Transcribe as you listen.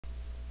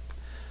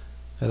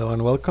Hello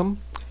and welcome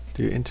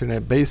to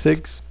Internet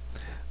Basics.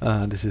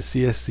 This is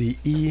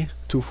CSCE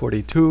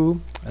 242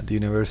 at the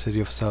University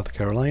of South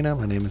Carolina.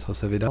 My name is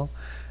Jose Vidal,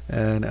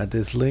 and at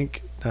this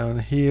link down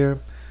here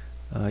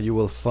you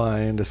will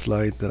find the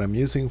slides that I'm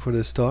using for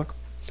this talk.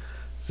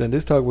 So in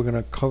this talk we're going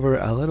to cover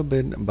a little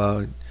bit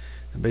about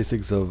the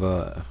basics of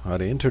how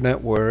the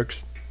internet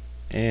works,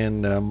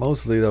 and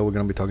mostly though we're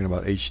going to be talking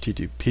about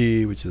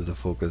HTTP, which is the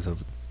focus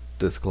of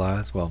this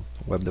class, well,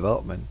 web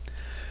development.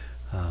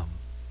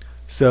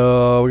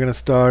 So we're going to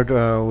start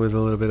with a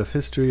little bit of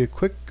history, a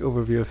quick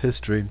overview of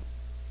history.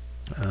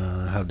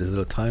 I have this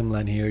little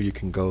timeline here. You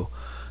can go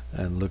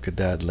and look at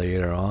that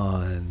later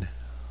on.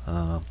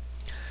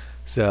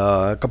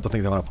 So a couple of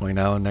things I want to point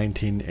out.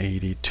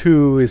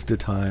 1982 is the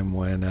time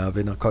when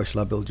Vinod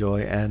Khosla, Bill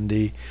Joy,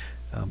 Andy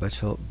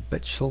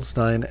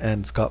Bechtolstein,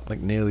 and Scott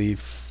McNeely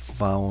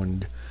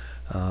found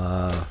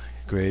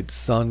Great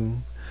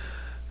Sun.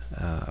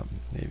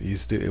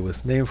 It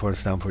was named for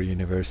Stanford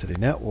University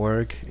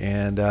Network,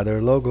 and their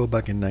logo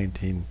back in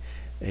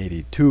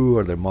 1982,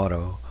 or their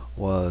motto,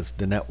 was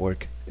 "The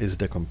network is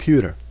the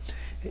computer."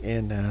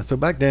 And so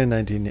back then,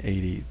 in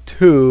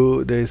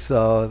 1982, they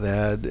saw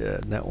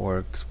that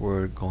networks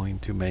were going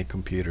to make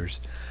computers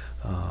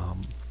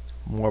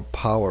more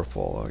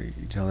powerful.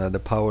 That the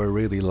power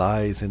really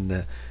lies in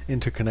the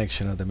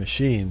interconnection of the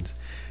machines.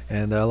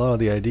 And a lot of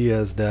the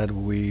ideas that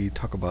we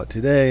talk about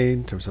today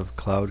in terms of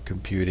cloud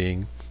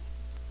computing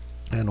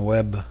and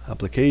web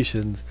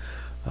applications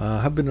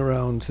have been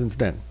around since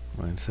then,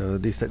 right? So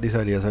these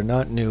ideas are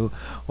not new.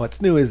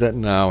 What's new is that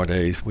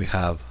nowadays we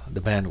have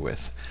the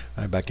bandwidth.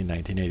 Right? Back in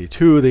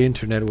 1982, the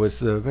internet was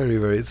very,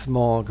 very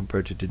small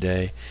compared to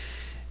today,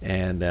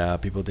 and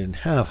people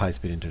didn't have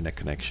high-speed internet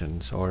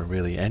connections, or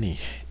really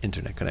any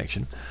internet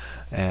connection.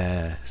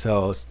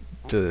 So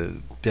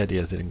the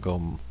ideas didn't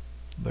go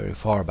very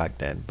far back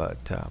then,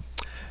 but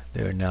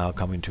they're now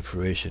coming to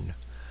fruition.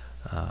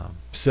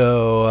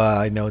 So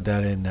I know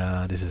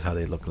that this is how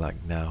they look like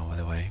now, by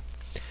the way.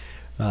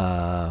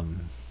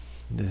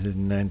 This is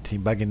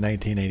back in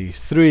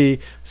 1983.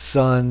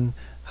 Sun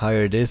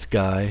hired this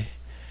guy,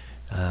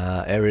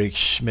 Eric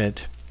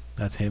Schmidt.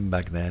 That's him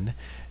back then.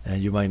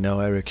 And you might know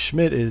Eric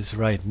Schmidt is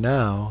right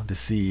now the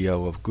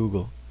CEO of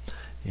Google.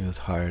 He was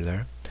hired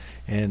there.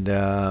 And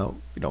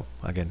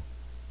again,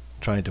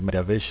 trying to make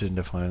that vision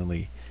to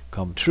finally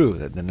come true,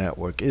 that the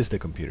network is the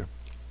computer.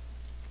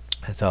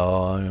 And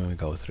so we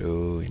go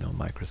through,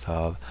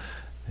 Microsoft,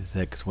 this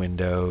X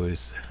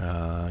Windows.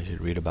 You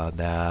should read about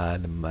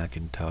that. The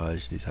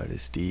Macintosh. These are the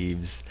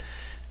Steves.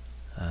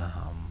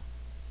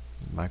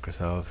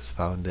 Microsoft is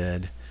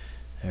founded.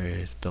 There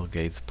is Bill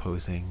Gates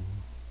posing.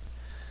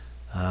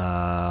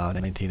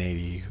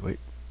 1980. Wait,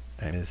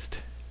 I missed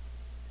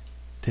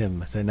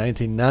Tim. So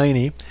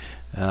 1990.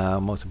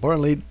 Most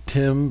importantly,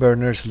 Tim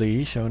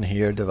Berners-Lee, shown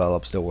here,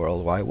 develops the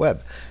World Wide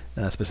Web.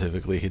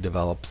 Specifically, he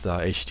develops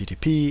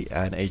HTTP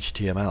and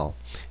HTML,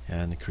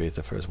 and creates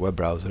the first web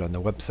browser on the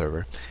web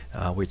server,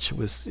 which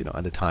was,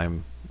 at the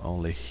time,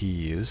 only he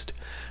used.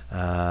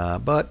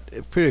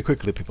 But pretty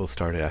quickly, people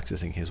started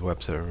accessing his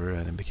web server,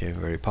 and it became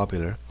very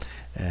popular.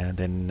 And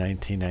then in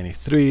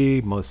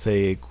 1993,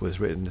 Mosaic was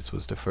written. This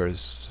was the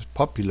first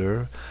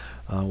popular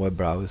web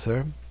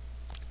browser.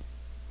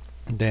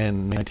 Then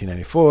in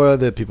 1994,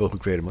 the people who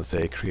created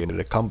Mosaic created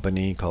a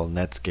company called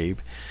Netscape,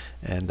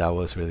 and that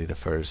was really the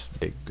first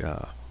big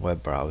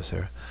web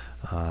browser.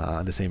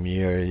 The same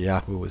year,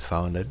 Yahoo was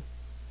founded,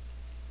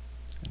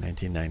 in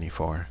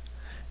 1994.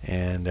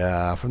 And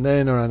from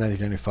then, around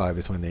 1995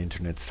 is when the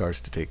internet starts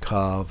to take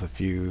off.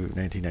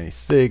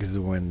 1996 is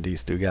when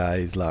these two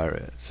guys,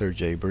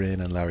 Sergey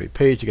Brin and Larry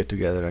Page, get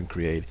together and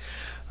create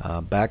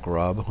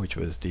Backrub, which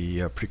was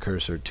the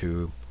precursor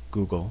to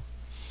Google.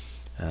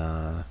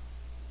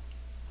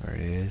 There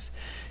it is.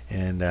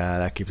 And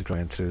that keeps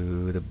growing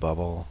through the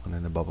bubble, and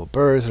then the bubble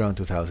bursts around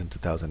 2000,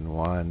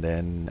 2001.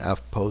 Then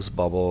after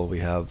post-bubble, we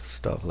have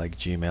stuff like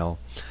Gmail,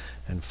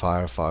 and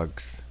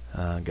Firefox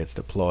gets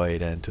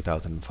deployed, and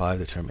 2005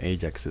 the term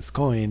Ajax is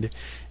coined,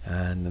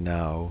 and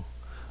now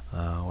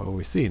what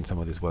we're seeing, some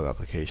of these web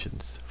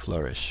applications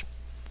flourish.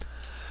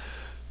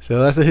 So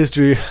that's the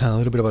history. A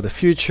little bit about the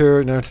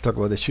future. Now to talk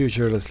about the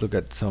future, let's look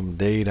at some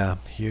data.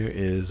 Here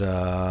is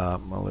a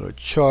little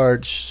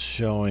chart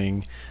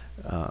showing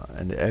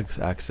and the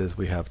x-axis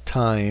we have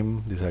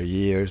time. These are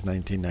years: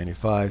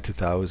 1995,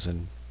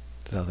 2000,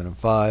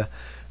 2005.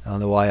 And on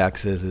the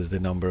y-axis is the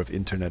number of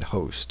internet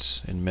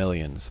hosts in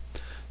millions.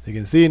 So you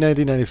can see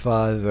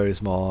 1995 very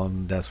small,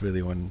 and that's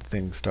really when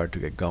things start to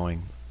get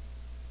going,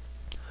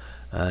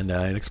 and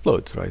it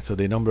explodes, right? So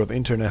the number of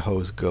internet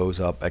hosts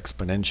goes up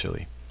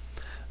exponentially.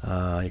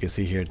 You can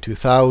see here in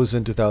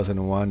 2000,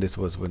 2001, this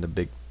was when the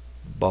big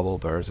bubble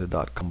burst, the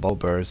dot-com bubble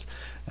burst,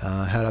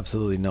 had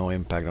absolutely no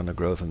impact on the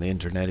growth on the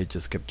internet. It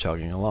just kept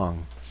chugging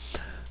along.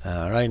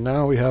 Right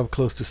now we have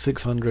close to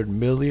 600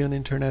 million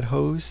internet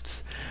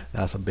hosts.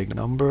 That's a big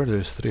number.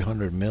 There's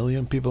 300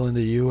 million people in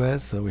the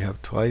US, so we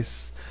have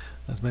twice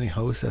as many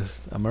hosts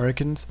as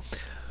Americans.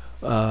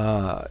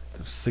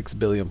 6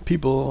 billion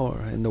people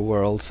in the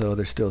world, so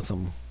there's still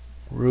some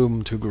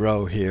room to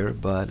grow here,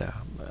 but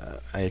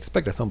I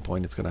expect at some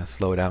point it's going to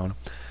slow down.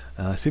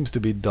 Seems to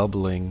be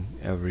doubling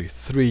every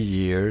 3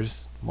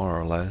 years, more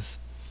or less.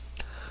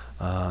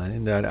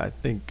 And that I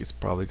think it's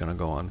probably going to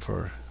go on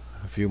for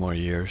a few more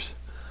years.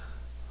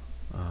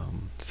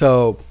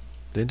 So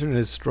the internet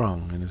is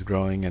strong and it's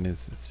growing, and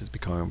it's just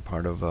becoming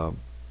part of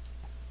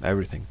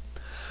everything.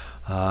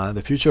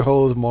 The future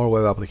holds more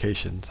web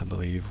applications. I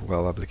believe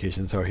web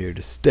applications are here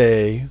to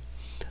stay.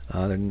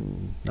 They're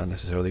not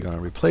necessarily going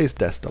to replace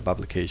desktop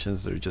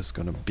applications. They're just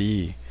going to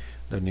be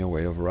the new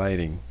way of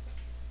writing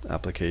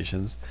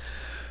applications.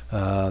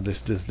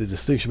 The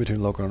distinction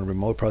between local and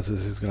remote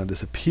processes is going to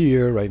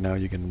disappear. Right now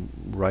you can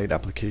write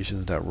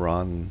applications that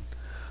run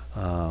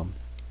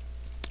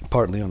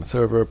partly on the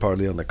server,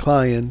 partly on the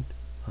client.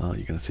 You're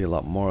going to see a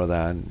lot more of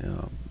that,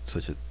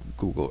 such as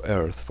Google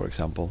Earth, for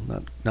example.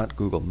 Not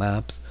Google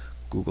Maps,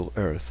 Google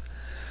Earth.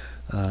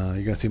 You're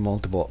going to see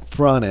multiple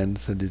front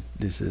ends. So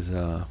this is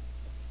a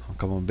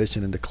common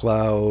vision in the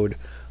cloud,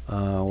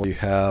 where you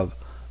have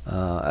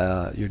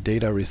your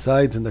data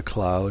resides in the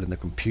cloud, and the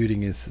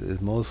computing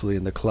is mostly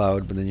in the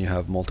cloud, but then you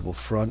have multiple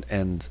front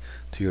ends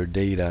to your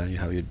data. You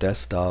have your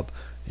desktop,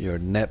 your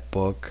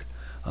netbook,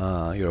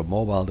 your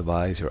mobile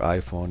device, your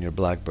iPhone, your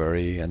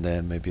BlackBerry, and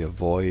then maybe a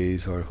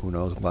voice or who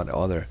knows what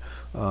other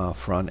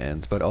front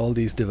ends. But all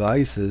these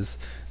devices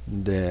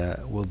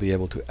will be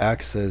able to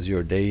access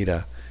your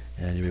data,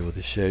 and you'll be able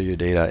to share your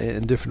data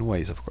in different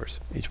ways, of course.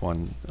 Each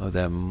one of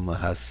them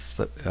has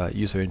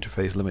user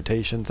interface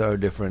limitations that are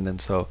different, and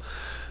so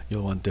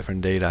you'll want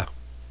different data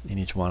in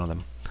each one of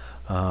them.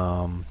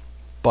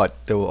 But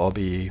they will all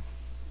be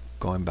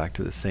going back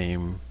to the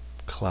same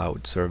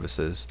cloud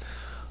services,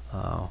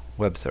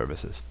 web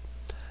services.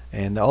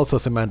 And also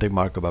semantic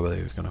markup, I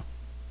believe, is going to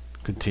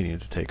continue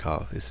to take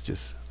off. It's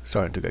just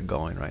starting to get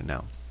going right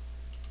now.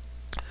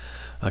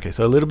 Okay,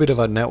 so a little bit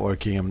about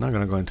networking. I'm not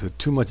going to go into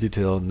too much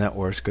detail on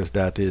networks because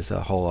that is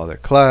a whole other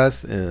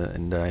class.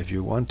 And if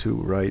you want to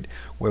write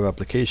web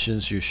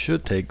applications, you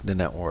should take the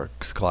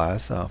networks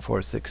class,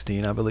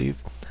 416, I believe.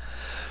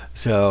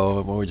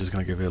 So we're just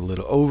going to give you a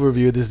little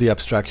overview. This is the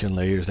abstraction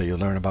layers that you'll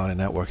learn about in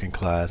networking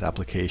class: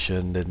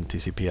 application, then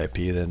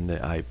TCP/IP, then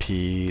the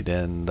IP,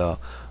 then the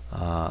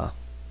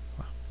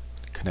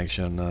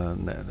connection,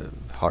 the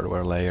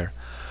hardware layer.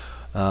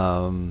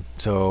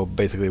 So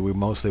basically we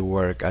mostly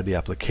work at the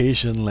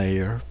application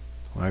layer,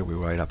 right? We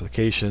write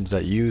applications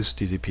that use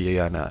TCP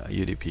and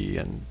UDP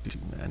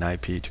and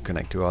IP to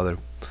connect to other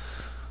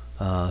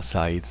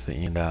sites,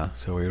 and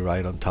so we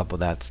write on top of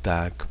that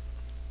stack.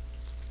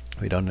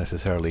 We don't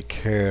necessarily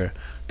care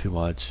too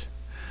much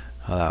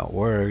how that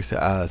works.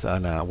 As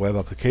a web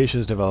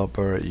applications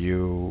developer,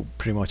 you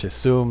pretty much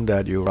assume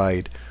that you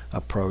write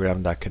a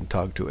program that can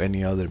talk to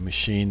any other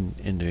machine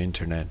in the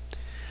internet.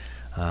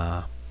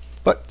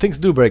 But things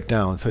do break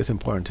down, so it's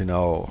important to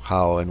know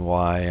how and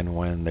why and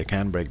when they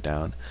can break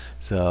down.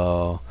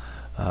 So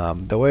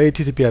the way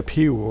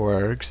TCP/IP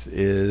works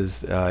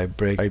is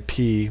break IP,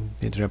 the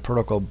Internet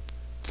Protocol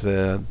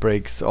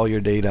breaks all your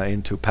data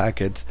into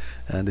packets,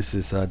 and this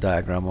is a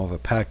diagram of a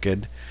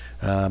packet,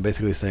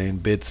 basically saying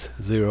bits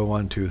 0,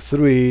 1, 2,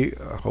 3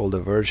 hold the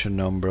version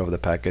number of the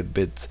packet,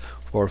 bits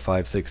 4,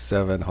 5, 6,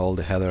 7 hold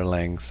the header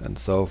length, and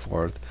so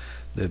forth.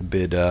 Then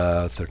bit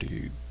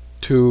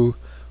 32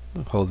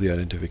 hold the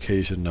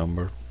identification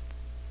number,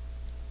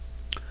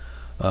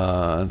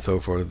 and so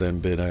forth.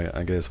 Then bit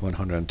I guess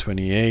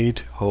 128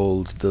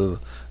 holds the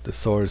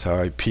source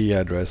IP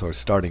address, or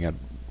starting at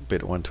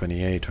bit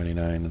 128,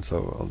 29, and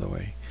so all the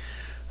way.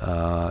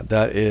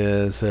 That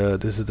is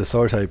this is the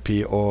source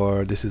IP,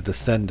 or this is the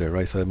sender,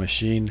 right? So a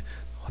machine,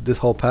 this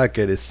whole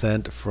packet is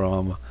sent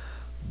from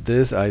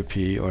this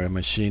IP, or a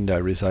machine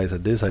that resides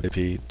at this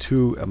IP,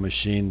 to a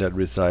machine that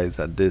resides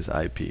at this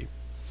IP.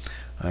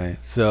 Right.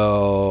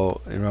 So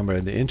remember,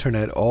 in the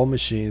internet, all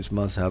machines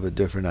must have a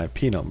different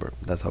IP number.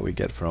 That's how we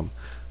get from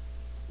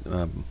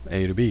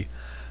A to B.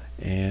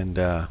 And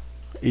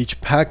each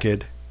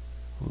packet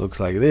looks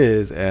like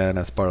this, and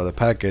as part of the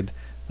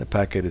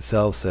packet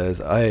itself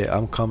says,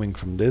 I'm coming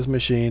from this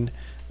machine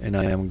and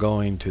I am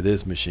going to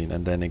this machine,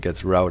 and then it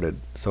gets routed,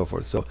 so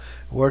forth. So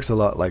it works a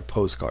lot like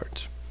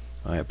postcards.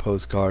 A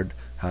postcard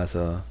has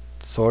a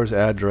source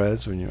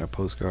address when you're a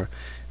postcard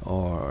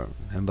or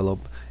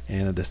envelope,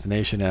 and a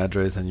destination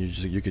address, and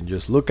you can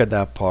just look at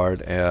that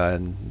part,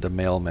 and the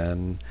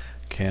mailman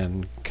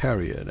can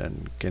carry it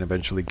and can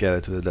eventually get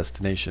it to the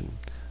destination.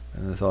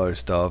 And this other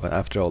stuff, and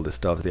after all this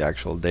stuff, the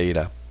actual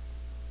data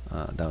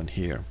down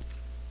here.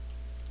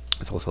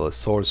 It's also a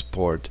source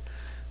port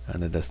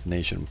and the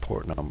destination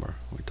port number.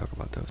 We talk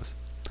about those.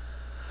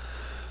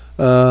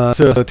 So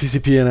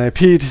TCP and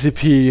IP.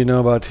 TCP, you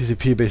know about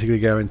TCP, basically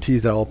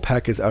guarantees that all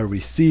packets are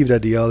received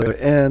at the other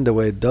end. The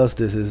way it does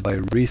this is by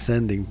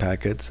resending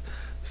packets.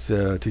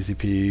 So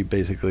TCP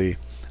basically,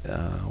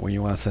 when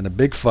you want to send a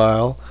big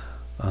file,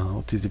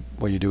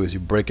 what you do is you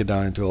break it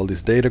down into all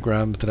these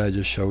datagrams that I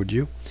just showed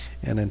you,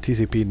 and then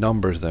TCP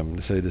numbers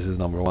them. Say this is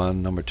number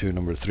 1, number 2,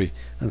 number 3,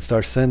 and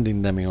start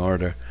sending them in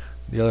order.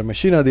 The other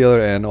machine at the other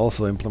end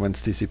also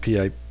implements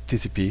TCP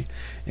TCP,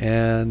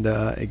 and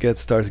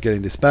starts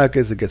getting these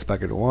packets. It gets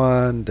packet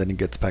 1, then it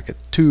gets packet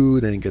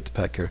 2, then it gets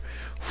packet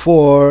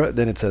 4.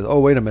 Then it says, oh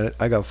wait a minute,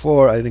 I got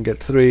 4, I didn't get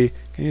 3.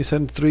 Can you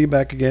send 3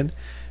 back again?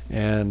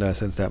 And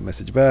sends that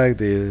message back.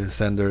 The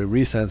sender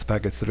resends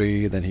packet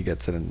 3, then he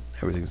gets it, and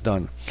everything's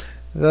done.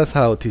 That's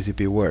how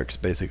TCP works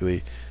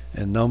basically.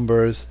 And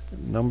numbers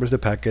the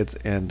packets,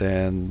 and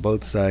then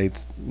both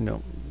sides,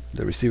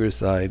 the receiver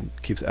side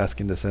keeps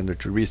asking the sender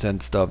to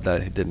resend stuff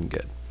that he didn't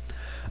get.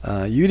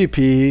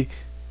 UDP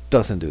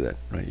doesn't do that,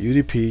 right?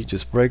 UDP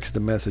just breaks the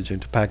message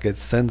into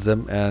packets, sends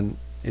them, and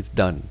it's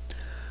done.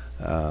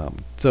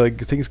 So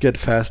things get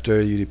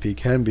faster. UDP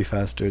can be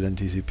faster than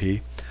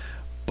TCP,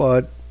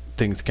 but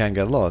things can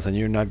get lost, and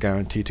you're not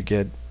guaranteed to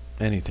get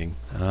anything.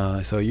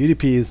 So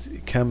UDP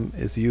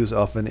is used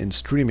often in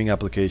streaming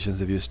applications.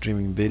 If you're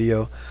streaming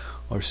video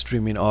or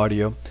streaming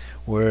audio,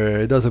 where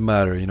it doesn't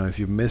matter, if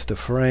you missed a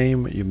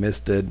frame, you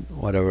missed it,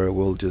 whatever, it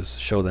will just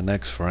show the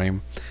next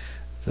frame.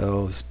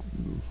 So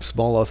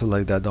small losses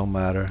like that don't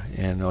matter,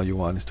 and all you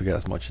want is to get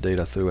as much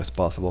data through as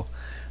possible.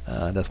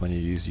 That's when you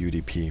use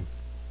UDP.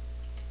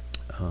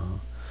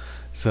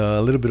 So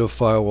a little bit of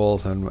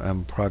firewalls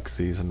and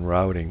proxies and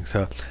routing.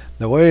 So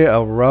the way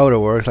a router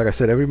works, like I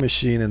said, every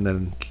machine in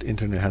the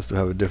internet has to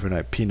have a different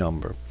IP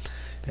number.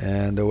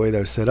 And the way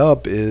they're set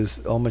up is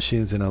all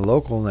machines in a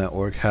local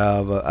network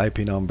have IP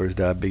numbers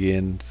that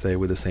begin, say,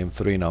 with the same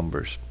 3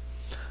 numbers.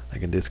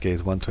 Like in this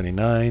case,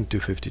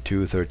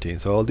 129.252.13.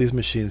 So all these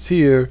machines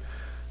here,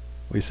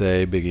 we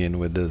say, begin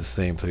with the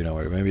same 3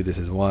 numbers. Maybe this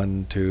is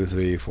 1, 2,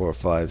 3, 4,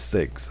 5,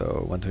 6.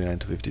 So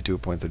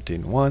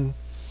 129.252.13.1.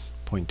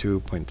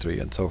 0.2, 0.3,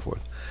 and so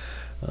forth.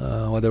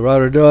 What the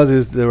router does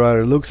is the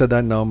router looks at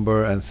that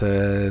number and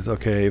says,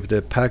 okay, if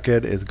the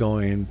packet is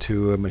going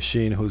to a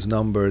machine whose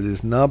number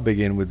does not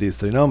begin with these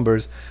 3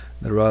 numbers,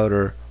 the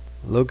router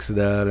looks at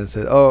that and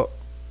says, oh,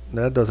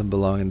 that doesn't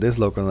belong in this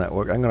local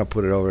network, I'm going to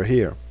put it over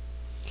here.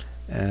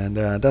 And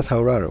that's how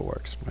a router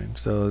works, right?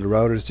 So the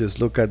routers just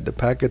look at the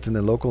packets in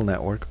the local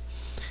network,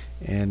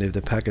 and if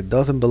the packet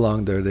doesn't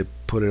belong there, they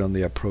put it on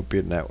the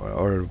appropriate network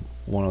or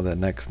one of the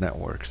next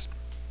networks.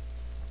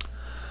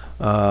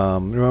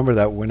 Remember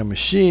that when a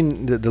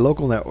machine, the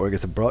local network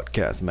is a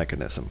broadcast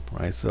mechanism,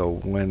 right? So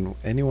when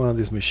any one of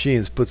these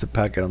machines puts a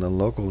packet on the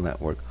local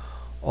network,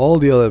 all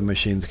the other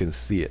machines can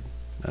see it.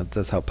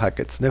 That's how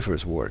packet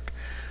sniffers work.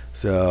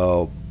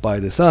 So by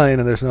design,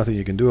 and there's nothing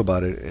you can do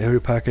about it,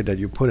 every packet that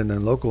you put in the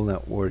local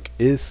network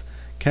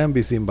can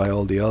be seen by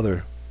all the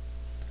other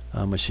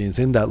machines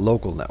in that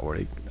local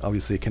network.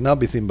 Obviously, it cannot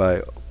be seen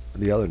by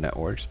the other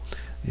networks.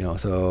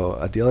 So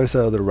at the other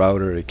side of the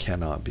router, it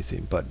cannot be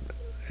seen, but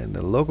in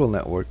the local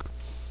network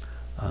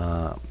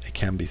it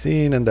can be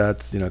seen, and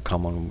that's a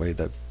common way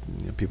that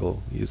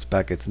people use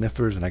packet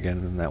sniffers. And again,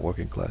 in the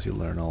networking class you'll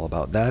learn all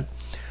about that.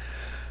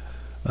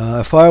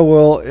 A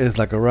firewall is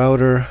like a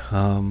router,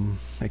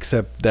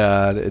 except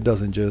that it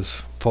doesn't just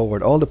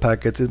forward all the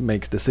packets, it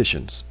makes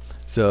decisions.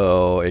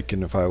 So a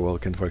firewall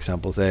can, for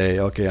example, say,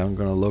 okay, I'm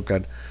going to look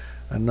at,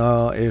 and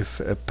now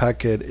if a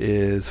packet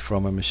is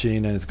from a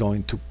machine and it's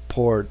going to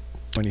port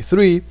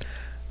 23,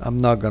 I'm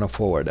not going to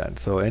forward that.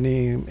 So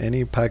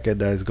any packet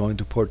that is going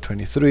to port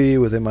 23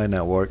 within my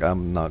network,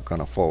 I'm not going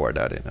to forward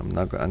that in. I'm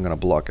going to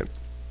block it.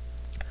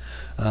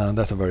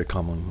 That's a very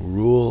common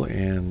rule,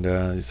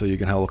 and so you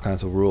can have all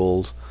kinds of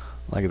rules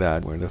like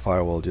that where the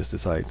firewall just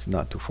decides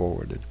not to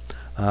forward it.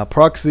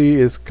 Proxy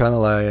is kind of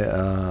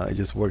like it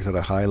just works at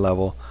a high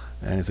level,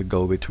 and it's a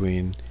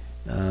go-between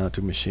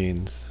two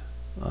machines.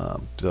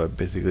 So it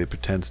basically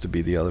pretends to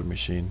be the other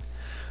machine.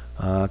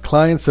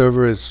 Client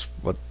server is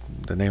what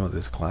the name of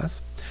this class.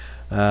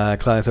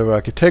 Client server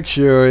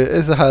architecture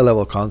is a high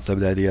level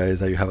concept. The idea is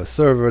that you have a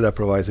server that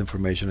provides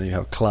information and you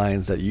have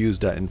clients that use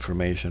that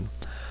information.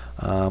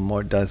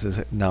 More that is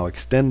now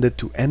extended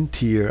to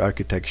n-tier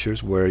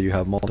architectures where you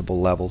have multiple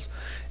levels.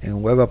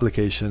 In web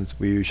applications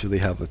we usually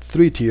have a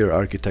 3-tier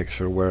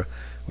architecture where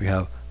we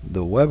have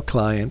the web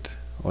client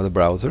or the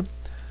browser,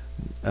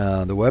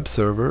 the web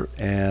server,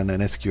 and an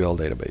SQL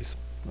database.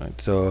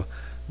 Right? So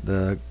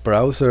the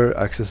browser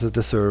accesses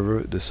the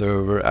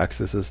server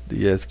accesses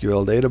the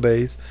SQL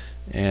database,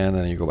 and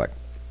then you go back.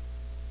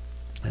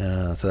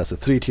 So that's a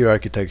 3-tier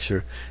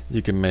architecture.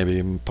 You can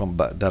maybe pump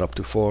that up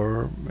to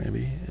 4,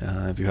 maybe,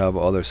 if you have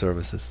other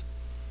services.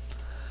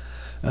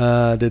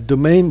 The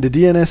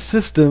DNS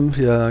system,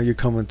 you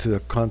come into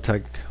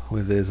contact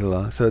with this a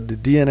lot. So the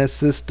DNS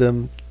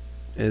system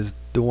is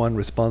the one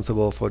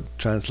responsible for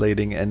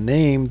translating a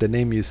name, the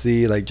name you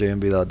see, like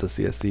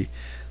jmb.csc.edu,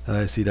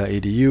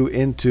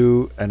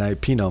 into an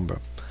IP number.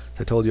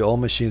 I told you all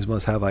machines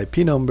must have IP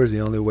numbers.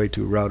 The only way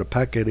to route a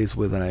packet is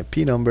with an IP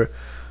number.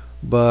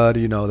 But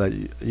you know that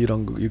you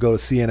go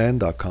to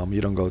CNN.com,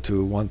 you don't go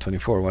to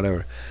 124,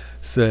 whatever.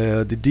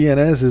 So the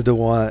DNS is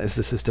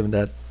the system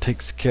that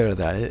takes care of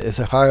that. It's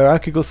a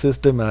hierarchical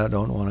system, and I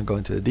don't want to go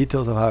into the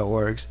details of how it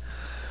works,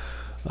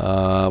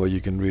 but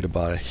you can read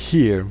about it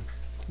here.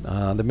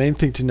 The main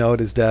thing to note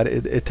is that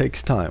it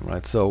takes time,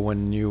 right? So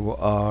when you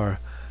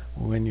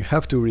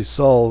have to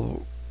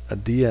resolve a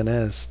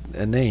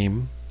DNS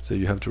name, so So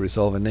you have to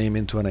resolve a name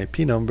into an IP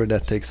number.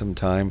 That takes some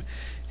time,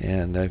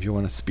 and if you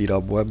want to speed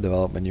up web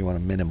development, you want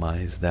to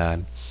minimize that.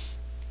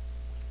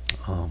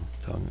 So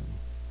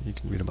you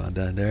can read about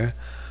that there.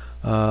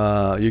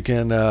 You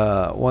can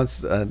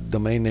once a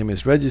domain name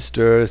is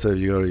registered, so if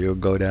you go to your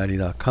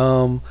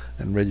GoDaddy.com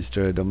and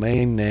register a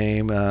domain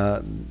name,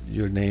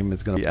 your name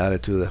is going to be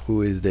added to the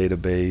Whois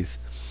database.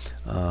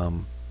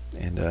 And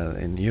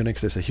in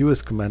Unix, there's a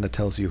Whois command that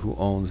tells you who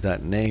owns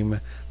that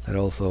name. That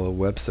also a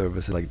web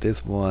service like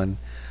this one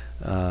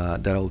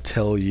that'll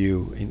tell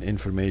you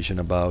information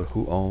about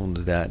who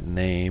owns that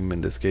name. In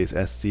this case,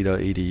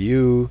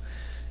 sc.edu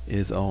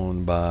is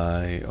owned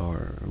by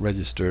or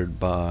registered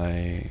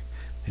by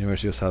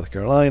University of South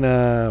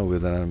Carolina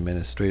with an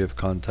administrative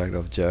contact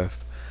of Jeff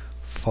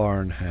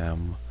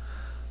Farnham.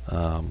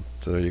 So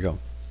there you go,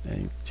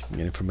 and you can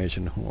get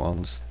information who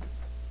owns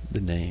the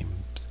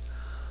names.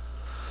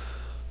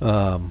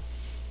 So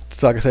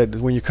like I said,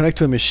 when you connect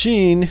to a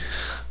machine,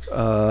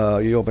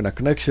 you open a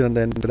connection, and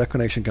then that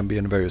connection can be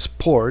on various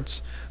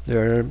ports.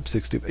 There are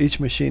 60.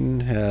 Each machine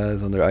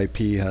has on their IP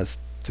has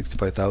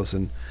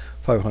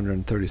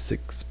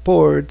 65,536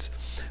 ports.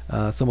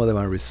 Some of them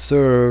are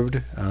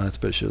reserved,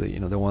 especially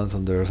the ones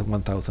under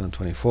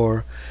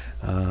 1024.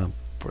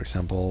 For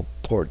example,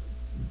 port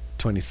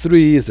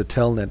 23 is the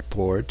telnet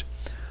port.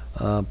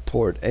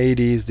 Port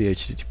 80 is the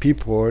HTTP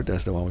port.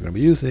 That's the one we're going to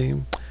be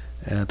using.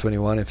 And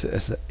 21 is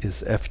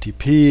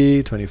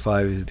FTP.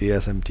 25 is the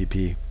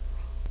SMTP.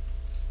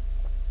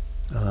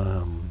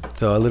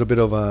 So a little bit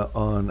of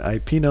on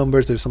IP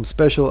numbers. There's some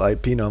special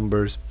IP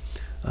numbers.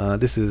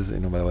 This is,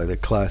 by the way, the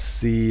Class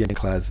C and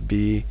Class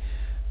B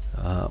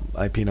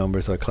IP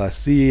numbers. So a Class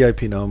C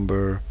IP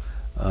number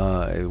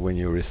when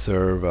you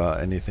reserve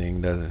anything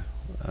that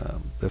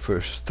the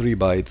first 3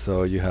 bytes,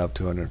 so you have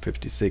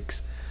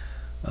 256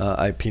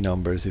 IP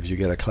numbers. If you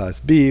get a Class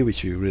B,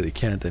 which you really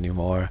can't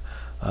anymore,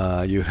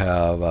 you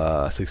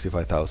have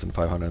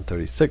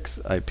 65,536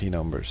 IP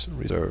numbers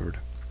reserved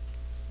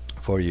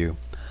for you.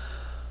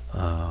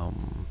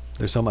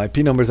 There's some IP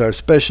numbers that are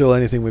special,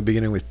 anything with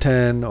beginning with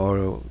 10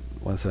 or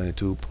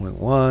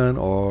 172.1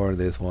 or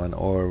this one,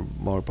 or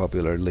more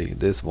popularly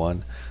this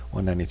one,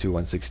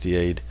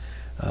 192.168.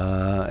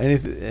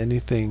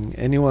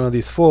 Any one of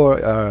these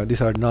 4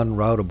 these are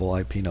non-routable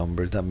IP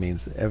numbers. That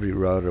means every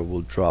router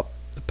will drop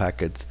the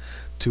packets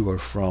to or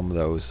from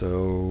those,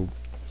 so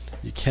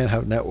you can't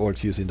have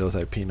networks using those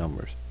IP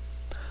numbers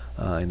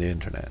in the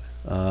internet.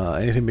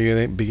 Anything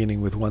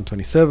beginning with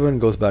 127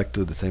 goes back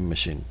to the same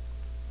machine.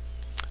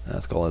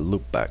 That's called a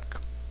loopback.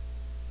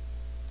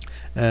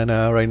 And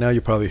right now you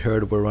probably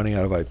heard we're running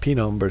out of IP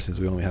numbers since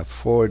we only have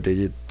 4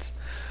 digits.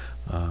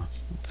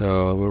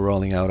 So we're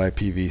rolling out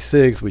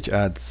IPv6, which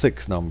adds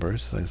 6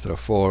 numbers. So instead of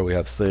 4, we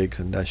have 6,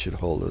 and that should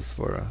hold us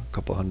for a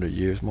couple hundred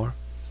years more.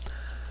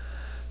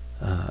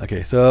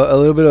 Okay, so a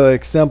little bit of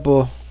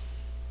example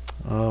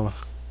of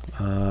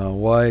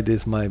why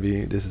this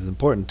is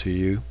important to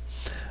you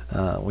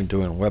when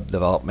doing web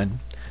development.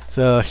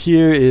 So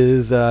here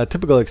is a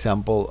typical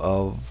example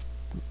of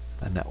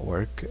a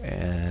network,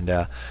 and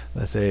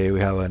let's say we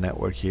have a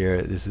network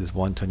here. This is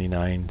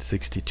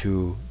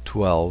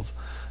 129.62.12.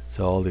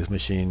 So all these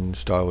machines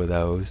start with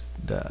those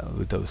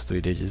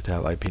 3 digits. They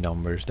have IP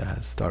numbers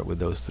that start with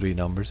those 3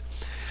 numbers.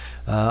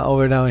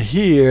 Over down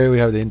here we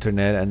have the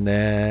internet, and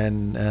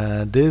then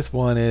this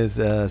one is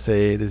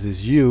say this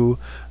is you.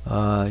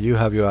 You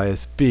have your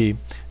ISP.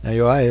 Now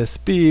your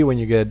ISP, when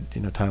you get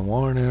Time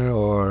Warner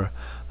or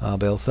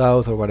Bell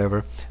South or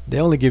whatever, they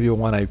only give you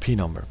one IP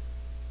number,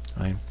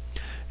 right?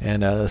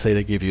 And let's say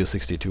they give you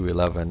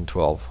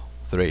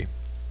 62.11.12.3.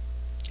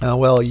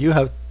 Well, you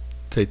have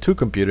say 2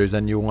 computers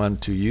and you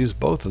want to use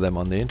both of them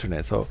on the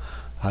internet. So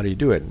how do you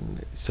do it?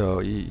 So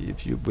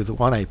if you with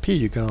one IP,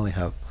 you can only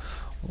have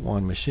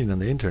one machine on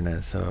the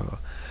internet. So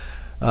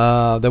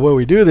the way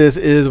we do this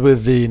is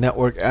with the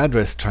network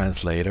address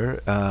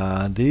translator.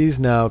 These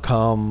now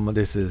come,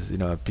 this is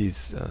a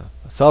piece of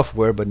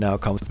software, but now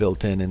comes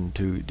built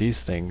into these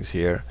things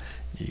here.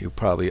 You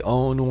probably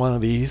own one of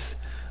these,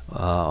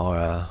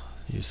 or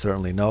you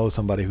certainly know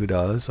somebody who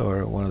does,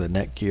 or one of the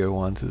Netgear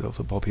ones is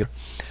also popular.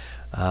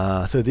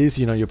 So these,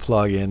 you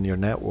plug in your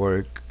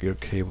network, your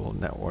cable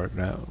network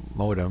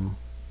modem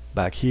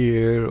back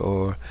here,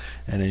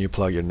 and then you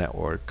plug your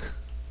network,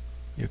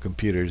 your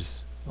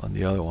computers on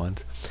the other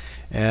ones,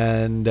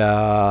 and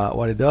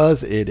what it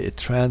does, it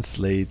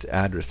translates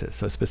addresses.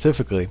 So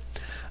specifically,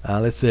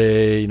 let's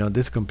say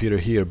this computer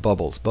here,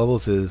 Bubbles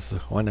is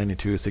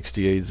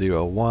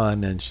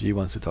 192.68.0.1, and she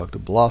wants to talk to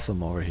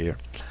Blossom over here.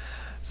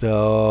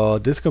 So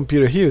this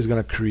computer here is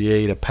going to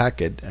create a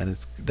packet, and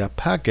that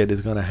packet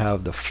is going to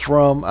have the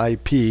from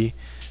IP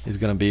is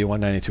going to be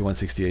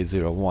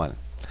 192.168.0.1.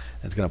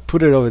 It's going to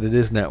put it over to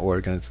this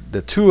network, and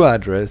the to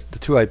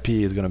IP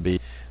is going to be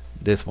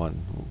this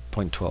one,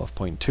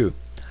 0.12.2.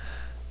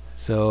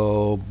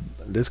 So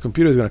this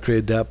computer is going to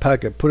create that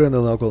packet, put it in the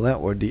local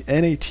network. The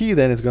NAT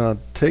then is going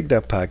to take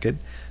that packet,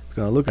 it's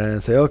going to look at it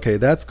and say, okay,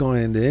 that's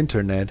going in the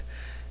internet.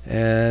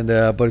 And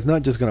but it's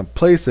not just going to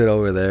place it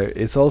over there,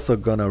 it's also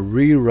going to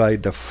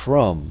rewrite the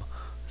from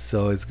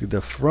So it's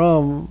the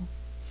from,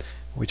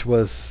 which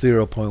was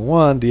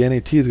 0.1, the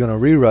NAT is going to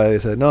rewrite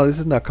it. Say, no, this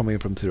is not coming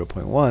from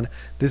 0.1.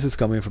 This is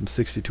coming from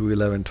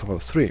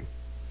 62.11.12.3.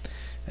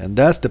 And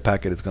that's the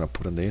packet it's going to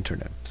put on the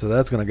internet. So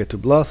that's going to get to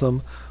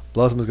Blossom.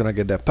 Blossom is going to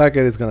get that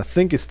packet. It's going to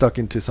think it's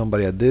talking to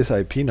somebody at this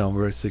IP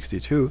number,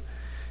 62.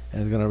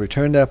 And it's going to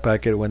return that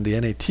packet. When the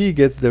NAT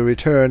gets the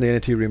return, the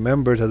NAT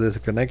remembers that there's a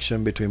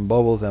connection between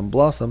Bubbles and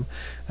Blossom.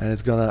 And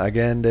it's going to,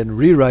 again, then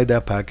rewrite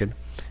that packet.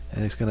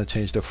 And it's going to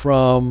change the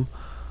from,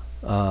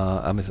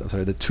 I'm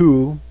sorry, the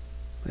to.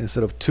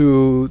 Instead of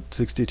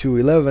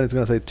 262.11, it's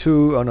going to say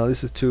 2. Oh no,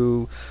 this is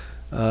 2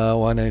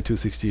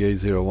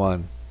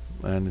 192.68.01,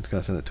 and it's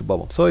going to send it to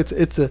Bubble. So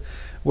it's a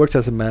works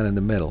as a man in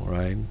the middle,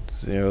 right?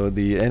 So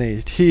the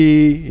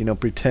NAT,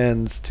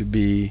 pretends to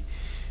be,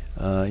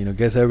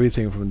 gets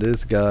everything from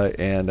this guy,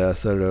 and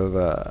sort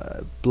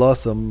of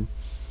Blossom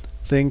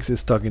thinks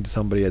it's talking to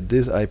somebody at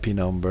this IP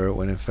number,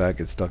 when in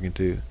fact it's talking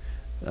to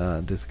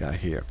this guy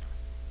here.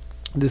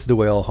 This is the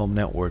way all home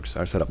networks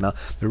are set up. Now,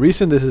 the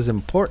reason this is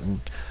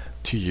important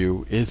to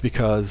you is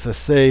because, let's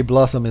say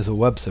Blossom is a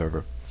web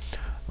server,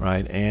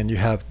 right? And you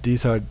have,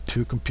 these are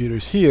two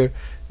computers here,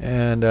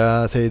 and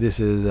say this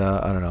is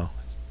I don't know,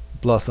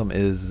 Blossom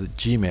is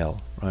Gmail,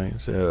 right?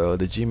 So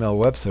the Gmail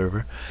web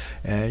server,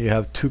 and you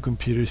have two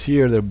computers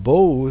here. They're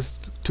both,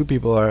 two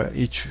people are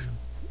each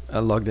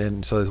logged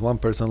in. So there's one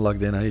person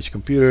logged in on each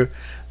computer,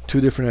 two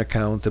different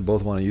accounts that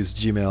both want to use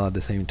Gmail at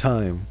the same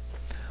time.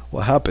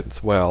 What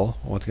happens? Well,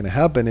 what's going to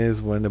happen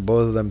is when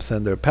both of them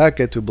send their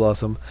packet to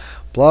Blossom,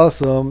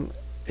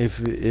 if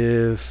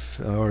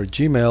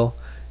Gmail,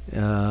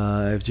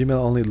 if Gmail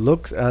only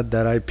looks at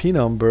that IP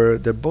number,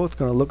 they're both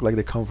going to look like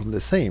they come from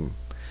the same.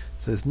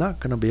 So it's not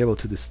going to be able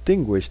to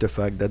distinguish the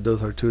fact that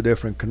those are two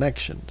different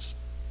connections,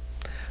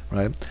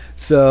 right?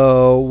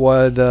 So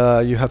what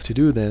you have to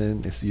do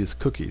then is use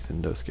cookies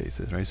in those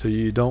cases, right? So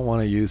you don't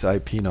want to use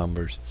IP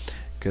numbers,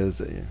 because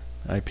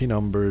IP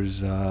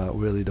numbers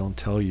really don't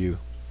tell you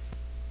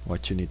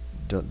what you need,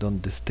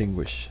 don't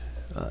distinguish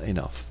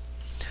enough.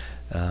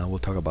 We'll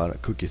talk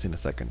about cookies in a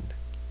second.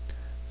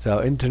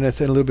 So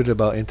internet, a little bit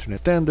about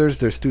internet standards.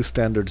 There's two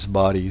standards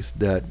bodies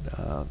that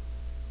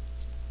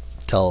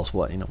tell us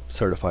what,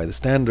 certify the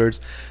standards.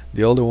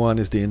 The older one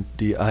is the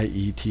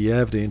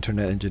IETF, the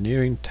Internet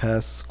Engineering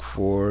Task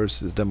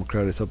Force. Is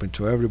democratic, it's open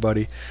to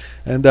everybody,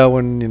 and that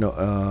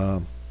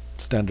one,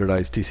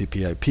 standardized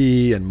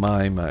TCP/IP and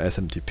MIME,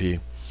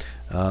 SMTP.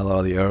 A lot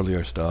of the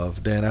earlier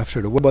stuff. Then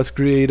after the web was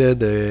created,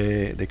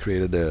 they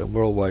created the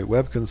World Wide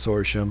Web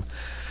Consortium,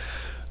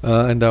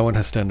 and that one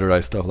has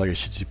standardized stuff like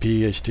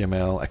HTTP,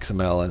 HTML,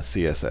 XML, and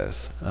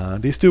CSS.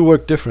 These two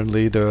work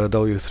differently. The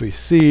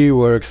W3C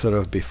works sort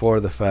of before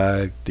the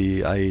fact.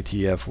 The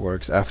IETF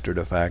works after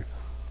the fact,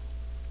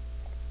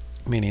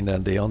 meaning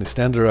that they only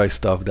standardize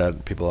stuff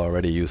that people are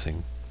already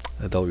using.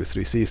 The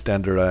W3C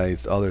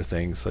standardized other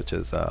things such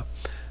as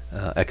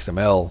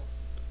XML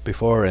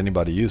before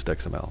anybody used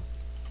XML.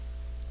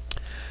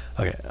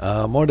 Okay,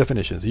 more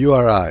definitions.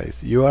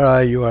 URIs,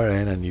 URI,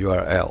 URN, and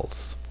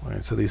URLs.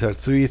 Right, so these are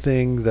three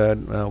things that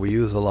we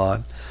use a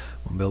lot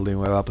when building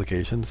web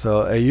applications.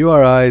 So a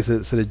URI is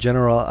a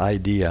general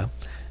idea.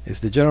 It's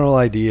the general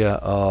idea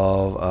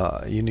of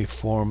a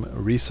uniform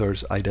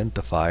resource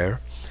identifier,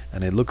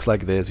 and it looks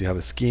like this. You have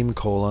a scheme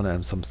colon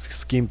and some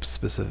scheme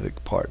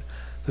specific part.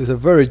 So it's a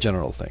very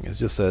general thing. It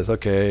just says,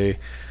 okay,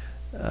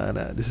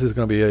 this is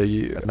going to be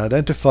an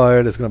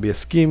identifier. There's going to be a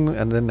scheme,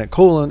 and then a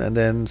colon, and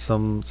then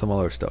some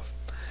other stuff.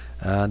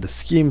 The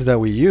schemes that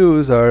we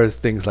use are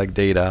things like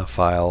data,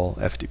 file,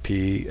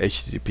 FTP,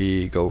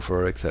 HTTP,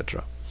 Gopher,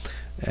 etc.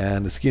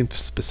 And the scheme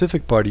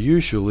specific part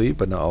usually,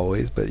 but not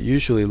always, but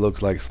usually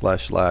looks like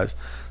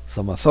 /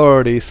 some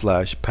authority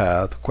 /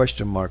 path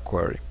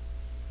query.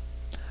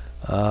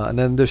 And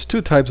then there's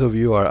two types of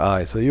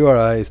URI. So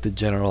URI is the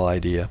general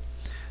idea.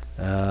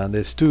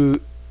 There's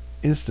two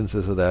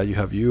instances of that. You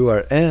have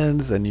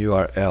URNs and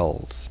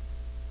URLs.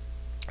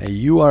 A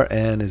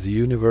URN is a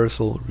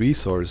universal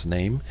resource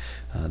name,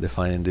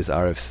 defined in this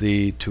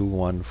RFC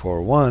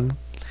 2141,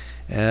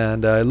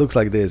 and it looks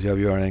like this. You have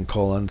URN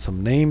colon,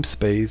 some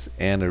namespace,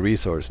 and a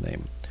resource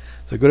name.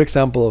 So a good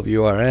example of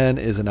URN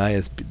is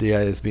the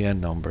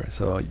ISBN number.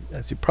 So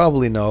as you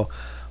probably know,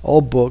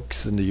 all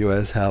books in the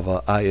US have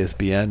a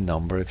ISBN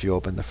number. If you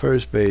open the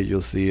first page,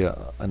 you'll see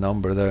a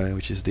number there,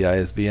 which is the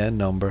ISBN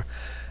number,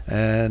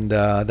 and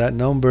that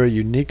number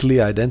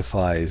uniquely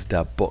identifies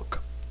that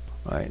book,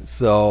 right?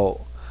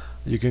 So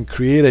you can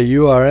create a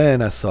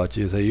URN as such.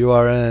 Is a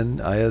URN,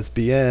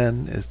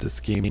 ISBN is the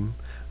scheme,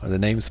 or the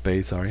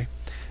namespace, sorry,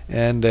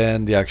 and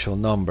then the actual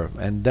number,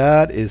 and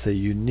that is a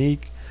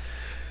unique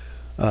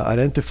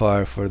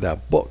identifier for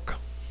that book.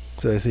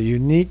 So it's a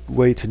unique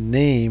way to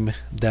name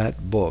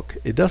that book.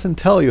 It doesn't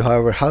tell you,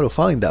 however, how to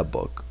find that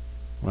book,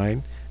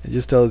 right? It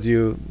just tells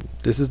you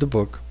this is the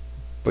book,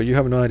 but you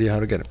have no idea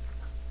how to get it.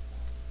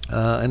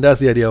 And that's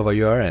the idea of a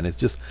URN. It's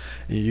just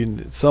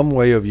some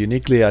way of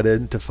uniquely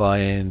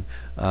identifying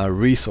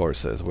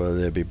resources, whether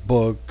they be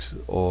books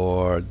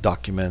or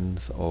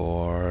documents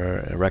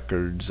or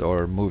records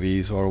or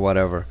movies or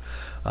whatever,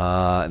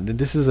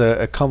 This is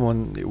a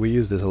common, we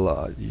use this a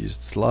lot, use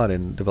this a lot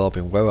in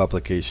developing web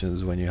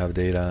applications when you have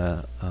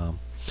data.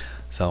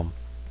 So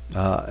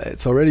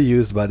it's already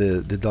used by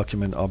the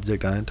document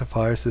object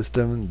identifier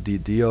system, the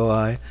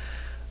DOI.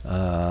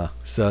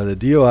 So the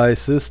DOI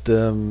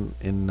system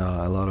in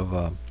a lot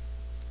of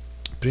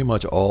pretty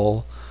much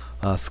all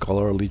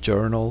scholarly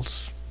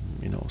journals,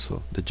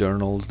 so the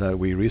journals that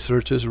we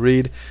researchers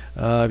read,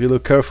 if you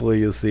look carefully,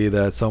 you'll see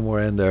that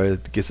somewhere in there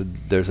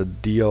there's a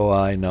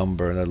DOI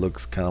number that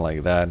looks kind of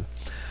like that.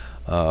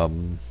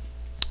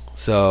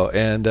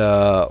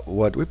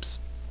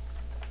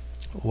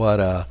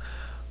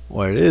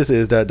 What it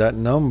is that that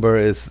number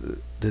is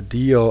the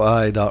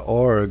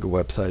doi.org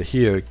website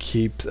here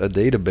keeps a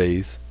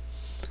database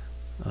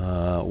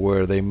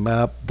where they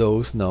map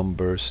those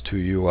numbers to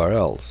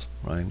URLs,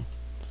 right?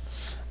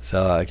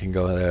 So I can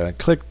go there and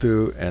click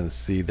through and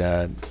see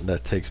that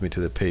that takes me to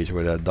the page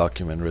where that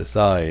document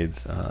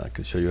resides. I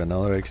can show you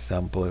another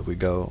example if we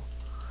go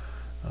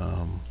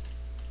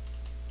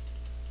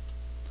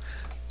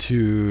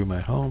to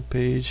my home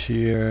page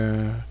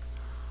here,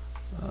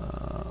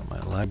 my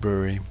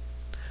library.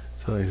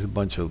 So it's a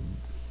bunch of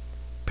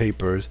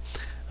papers.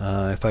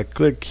 If I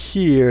click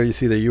here, you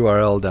see the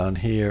URL down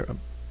here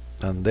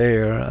and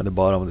there at the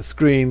bottom of the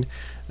screen.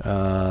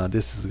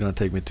 This is going to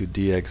take me to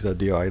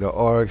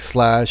dx.doi.org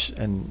 /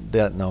 and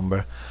that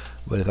number.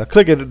 But if I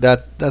click it,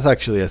 that's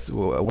actually a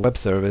web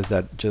service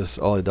that just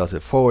all it does,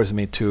 it forwards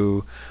me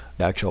to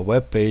the actual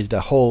web page that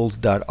holds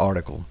that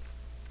article,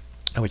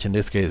 which in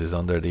this case is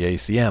under the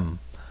ACM.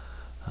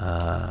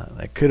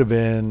 It could have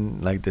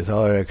been like this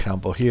other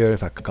example here.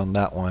 If I click on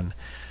that one's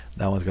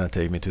going to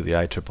take me to the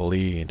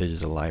IEEE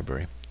digital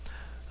library.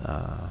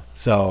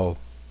 So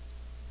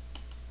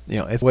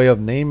it's a way of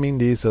naming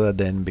these so that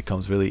then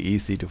becomes really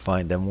easy to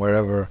find them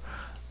wherever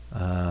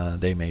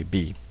they may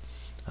be,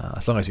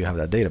 as long as you have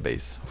that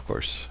database, of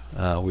course,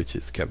 which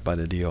is kept by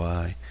the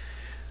DOI.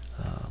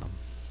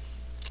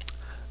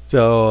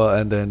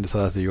 So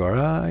that's the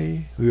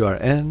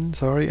URN,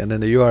 sorry, and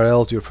then the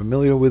URLs, you're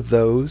familiar with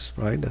those,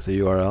 right? That's the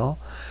URL.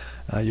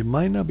 You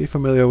might not be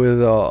familiar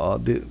with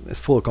its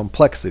full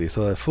complexity.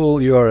 So a full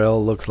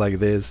URL looks like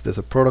this. There's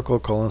a protocol :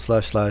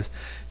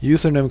 /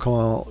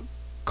 username :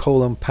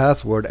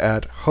 password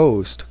at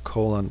host :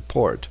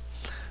 port,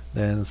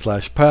 then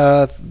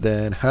 /path,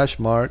 then hash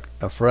mark,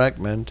 a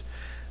fragment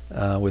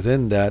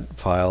within that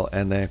file,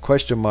 and then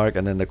question mark,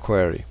 and then the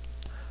query.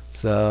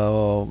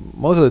 So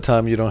most of the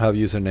time you don't have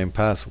username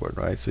password,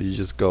 right? So you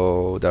just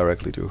go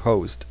directly to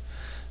host.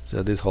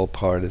 So this whole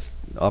part is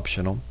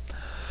optional,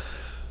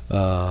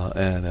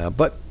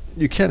 but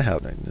you can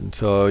have it, and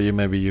so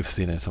maybe you've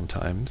seen it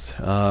sometimes.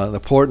 The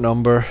port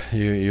number,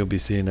 you'll be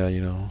seeing that,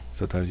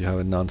 sometimes you have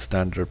a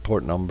non-standard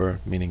port number,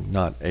 meaning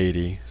not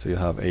 80, so you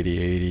have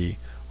 8080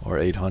 or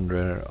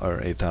 800 or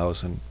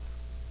 8000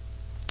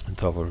 and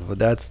so forth. But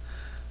that's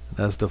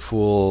the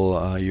full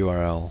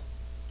URL.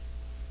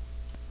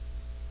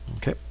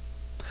 Okay,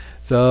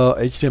 so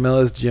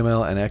HTML is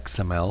GML and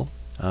XML.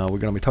 We're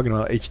going to be talking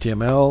about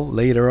HTML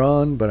later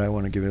on, but I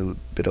want to give you a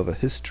bit of a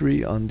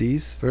history on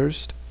these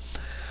first.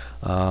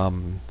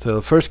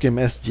 So first came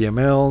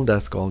SGML.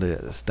 That's called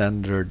the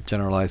Standard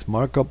Generalized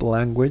Markup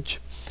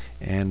Language,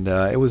 and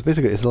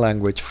it's a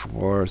language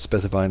for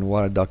specifying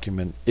what a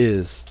document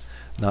is,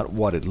 not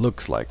what it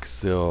looks like.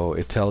 So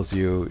it tells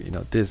you,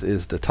 this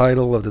is the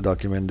title of the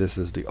document, this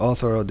is the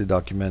author of the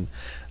document,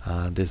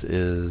 this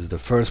is the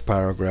first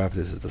paragraph,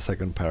 this is the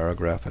second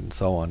paragraph, and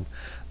so on,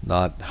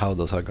 not how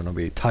those are going to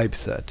be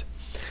typeset.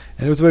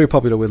 And it was very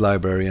popular with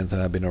librarians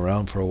and have been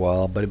around for a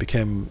while, but it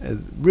became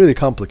really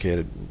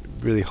complicated,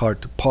 really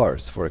hard to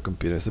parse for a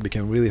computer. So it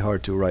became really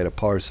hard to write a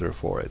parser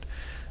for it.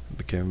 It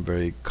became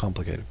very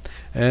complicated.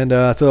 And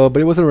but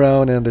it was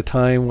around in the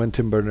time when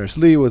Tim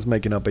Berners-Lee was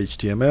making up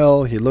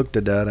HTML. He looked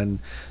at that, and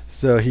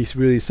so he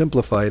really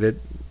simplified it.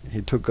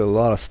 He took a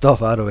lot of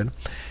stuff out of it,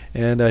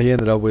 and he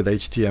ended up with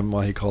HTML,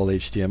 what he called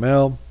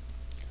HTML,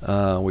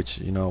 which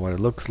what it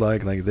looks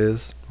like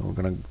this. We're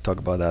going to talk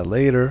about that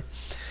later.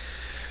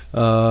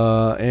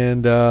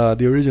 The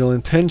original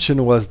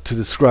intention was to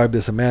describe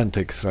the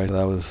semantics, right?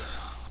 That was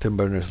Tim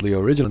Berners-Lee's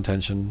original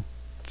intention.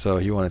 So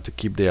he wanted to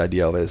keep the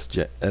idea of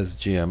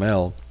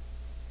SGML,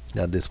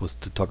 that this was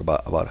to talk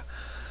about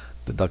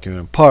the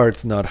document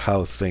parts, not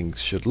how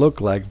things should look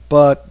like.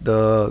 But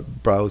the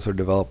browser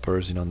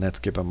developers,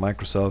 Netscape and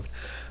Microsoft,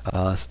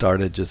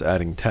 started just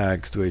adding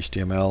tags to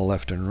HTML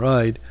left and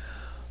right,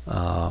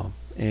 so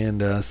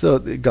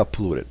it got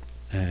polluted.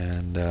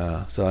 And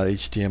so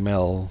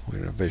HTML,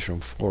 we're at version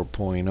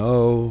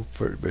 4.0,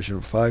 version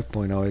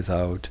 5.0 is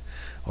out,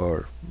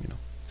 or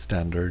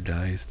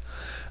standardized,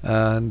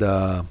 and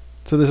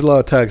so there's a lot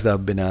of tags that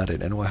have been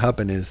added. And what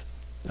happened is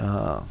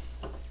HTML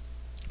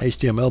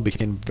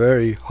became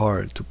very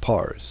hard to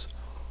parse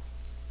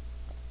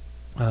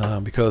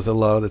because a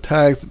lot of the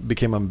tags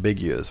became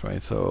ambiguous,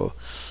 right? So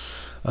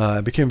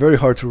it became very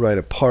hard to write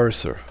a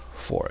parser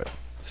for it.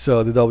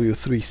 So the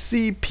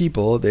W3C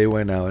people, they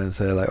went out and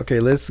said, okay,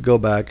 let's go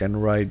back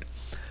and write.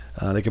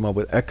 They came up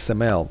with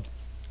XML,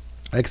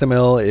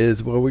 XML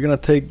is, well, we're going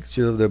to take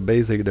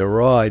the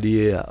raw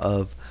idea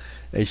of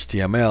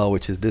HTML,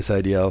 which is this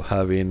idea of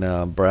having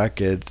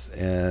brackets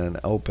and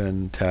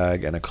open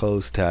tag and a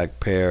close tag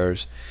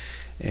pairs.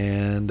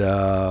 And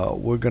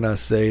we're going to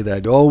say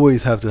that you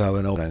always have to have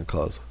an open and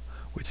close,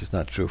 which is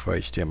not true for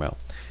HTML.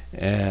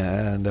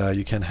 And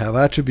you can have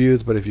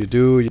attributes, but if you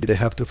do, they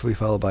have to be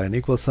followed by an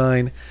equal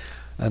sign,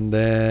 and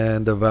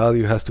then the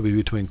value has to be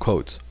between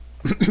quotes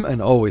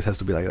and always has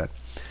to be like that.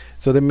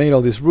 So they made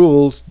all these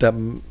rules that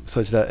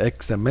such that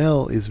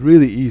XML is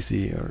really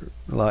easy, or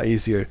a lot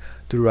easier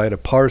to write a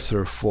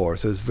parser for.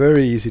 So it's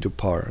very easy to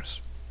parse,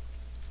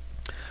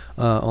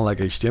 unlike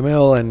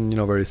HTML, and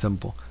very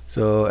simple.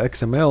 So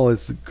XML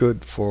is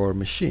good for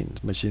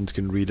machines. Machines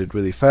can read it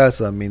really fast.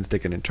 That means they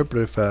can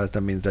interpret it fast.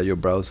 That means that your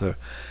browser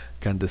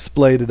can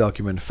display the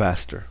document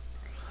faster.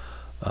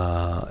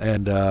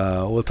 And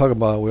we'll talk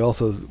about,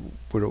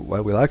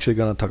 what we're actually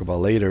going to talk about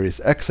later is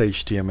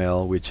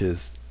XHTML, which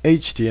is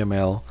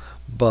HTML,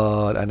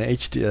 but a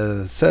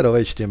set of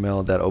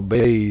HTML that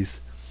obeys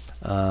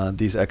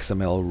these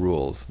XML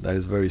rules. That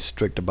is very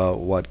strict about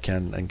what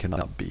can and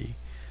cannot be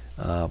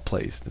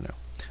placed.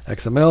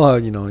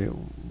 XML,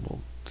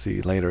 we'll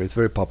see later. It's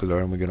very popular,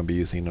 and we're going to be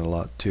using it a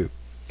lot too.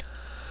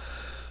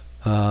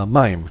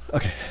 MIME.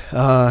 Okay.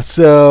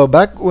 So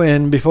back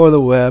before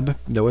the web,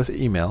 there was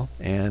email,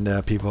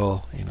 and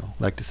people,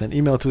 like to send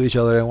email to each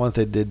other. And once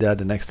they did that,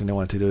 the next thing they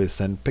want to do is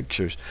send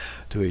pictures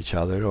to each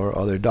other, or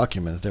other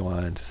documents. They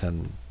wanted to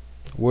send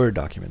Word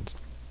documents,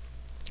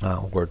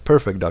 Word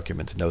perfect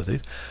documents in those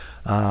days.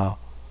 And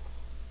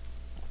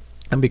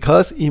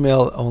because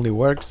email only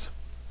works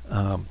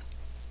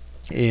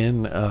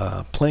in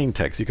plain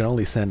text, you can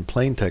only send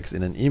plain text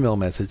in an email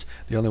message.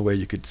 The only way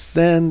you could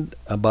send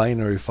a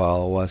binary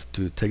file was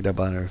to take that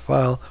binary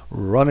file,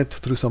 run it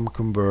through some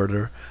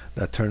converter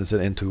that turns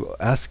it into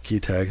ASCII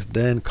text,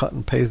 then cut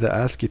and paste the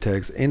ASCII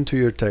text into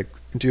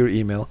your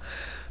email,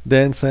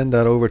 then send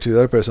that over to the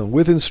other person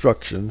with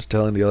instructions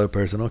telling the other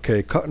person,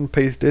 okay, cut and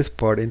paste this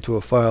part into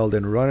a file,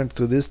 then run it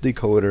through this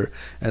decoder,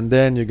 and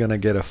then you're gonna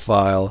get a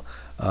file.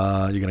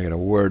 You're gonna get a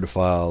Word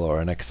file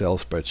or an Excel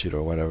spreadsheet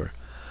or whatever.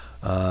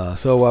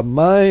 So what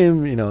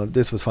MIME,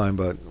 this was fine,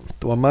 but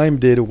what MIME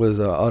did was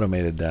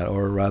automated that,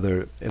 or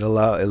rather,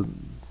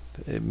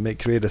 it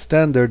create a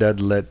standard that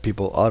let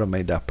people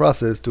automate that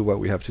process to what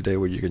we have today,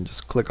 where you can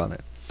just click on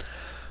it.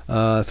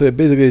 So it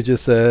basically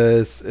just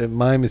says,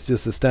 MIME is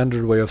just a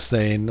standard way of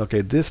saying,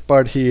 okay, this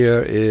part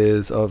here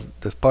is of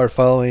this part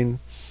following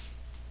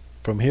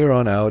from here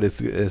on out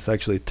is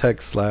actually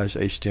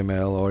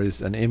text/HTML, or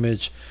is an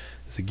image,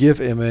 it's a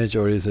GIF image,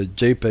 or is a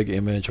JPEG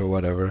image, or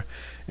whatever,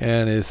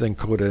 and it's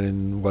encoded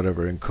in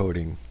whatever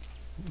encoding.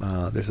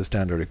 There's a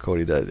standard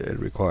encoding that it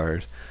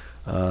requires.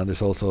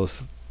 There's also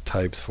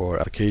types for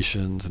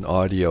applications and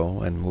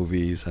audio and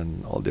movies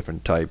and all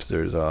different types.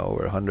 There's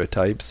over 100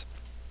 types.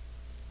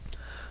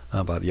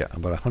 About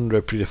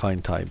 100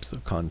 predefined types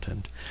of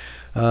content.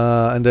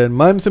 And then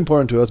MIME is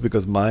important to us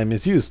because MIME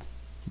is used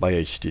by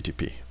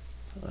HTTP,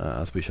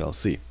 as we shall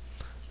see.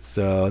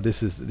 So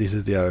this is the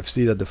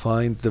RFC that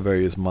defines the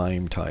various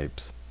MIME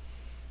types.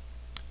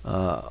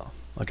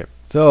 Okay,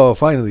 so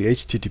finally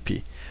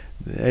HTTP.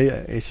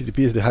 HTTP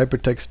is the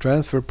Hypertext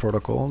Transfer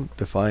Protocol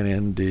defined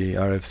in the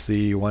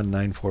RFC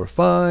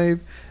 1945,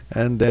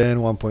 and then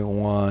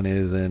 1.1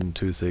 is in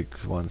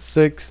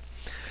 2616.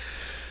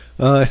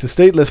 It's a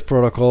stateless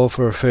protocol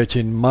for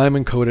fetching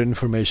MIME encoded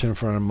information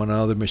from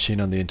another machine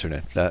on the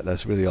internet.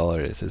 That's really all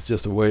it is. It's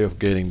just a way of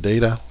getting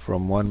data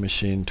from one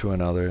machine to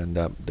another, and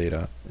that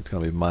data, it's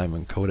going to be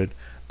MIME encoded.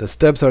 The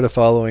steps are the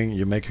following.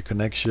 You make a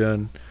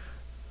connection,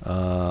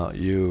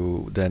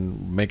 you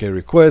then make a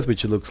request,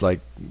 which looks like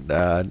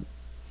that,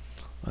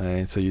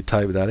 and so you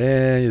type that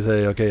in, you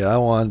say, okay, I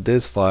want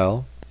this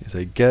file. You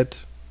say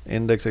get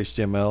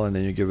index.html, and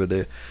then you give it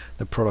the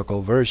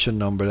protocol version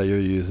number that you're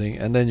using,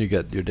 and then you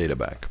get your data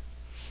back.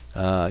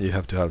 You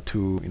have to have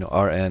two,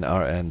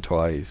 rn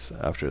twice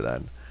after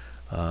that.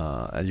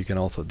 And you can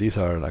also, these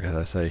are, like as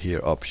I say here,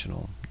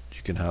 optional.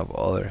 You can have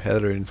other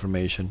header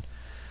information,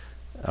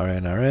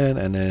 rn,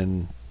 and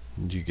then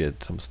you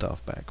get some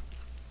stuff back.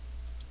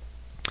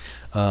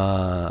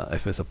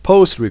 If it's a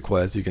post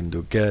request, you can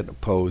do get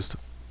post.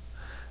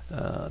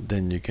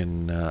 Then you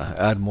can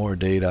add more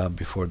data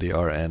before the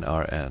rn,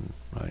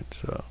 right?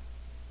 So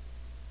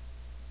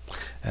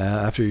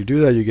after you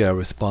do that, you get a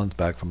response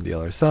back from the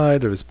other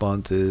side. The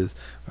response is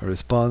a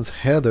response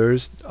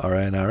headers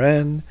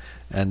rn,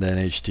 and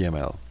then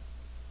HTML,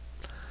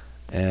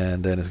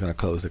 and then it's going to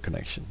close the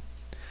connection.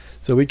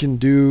 So we can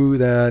do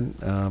that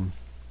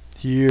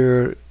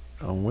here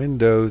on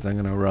Windows. I'm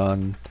going to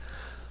run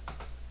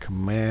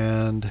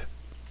command.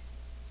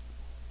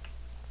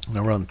 I'm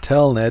going to run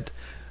telnet.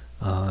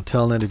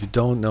 Telnet, if you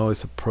don't know,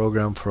 is a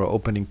program for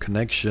opening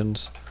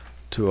connections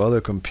to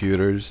other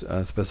computers.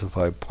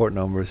 Specify port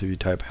numbers. If you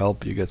type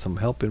help, you get some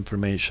help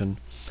information.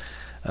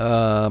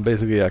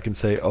 Basically, I can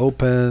say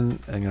open.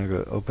 I'm going to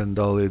go open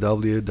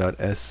www.sc.edu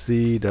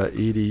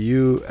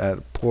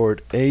at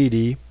port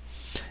 80,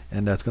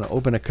 and that's going to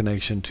open a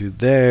connection to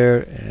there,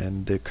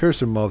 and the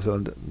cursor moves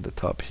on the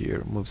top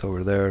here, moves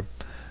over there.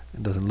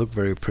 It doesn't look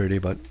very pretty,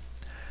 but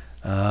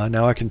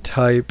now I can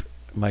type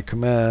my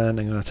command.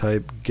 I'm going to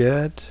type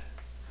get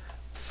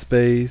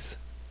space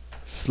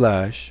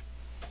slash,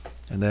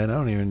 and then I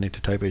don't even need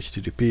to type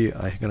HTTP.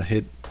 I'm going to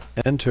hit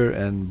enter,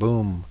 and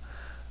boom,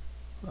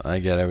 I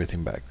get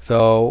everything back.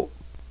 So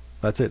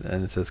that's it,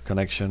 and it says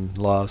connection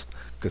lost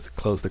because it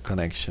closed the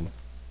connection.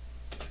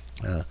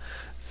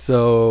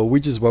 So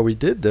which is what we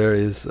did there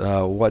is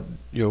what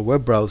your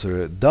web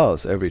browser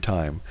does every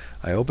time.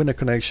 I open a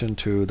connection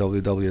to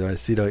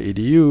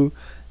www.ic.edu,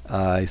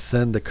 I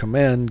send the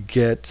command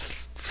get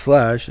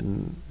slash,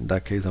 in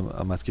that case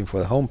I'm asking for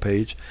the home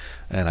page,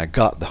 and I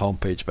got the home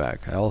page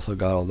back. I also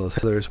got all those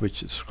headers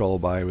which scroll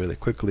by really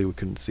quickly, we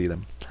couldn't see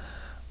them,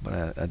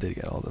 but I did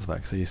get all those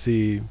back. So you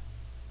see,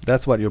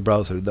 that's what your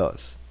browser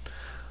does.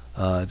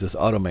 It just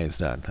automates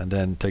that and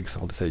then takes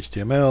all this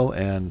HTML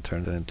and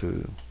turns it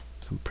into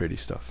some pretty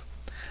stuff.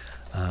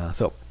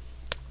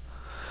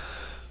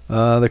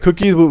 The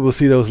cookies, we'll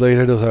see those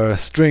later. Those are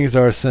strings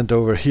that are sent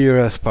over here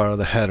as part of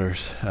the headers.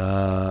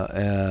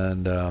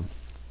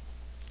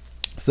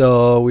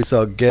 So we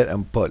saw get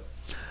and put.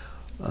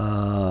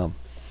 So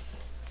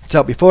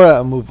before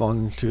I move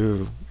on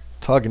to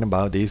talking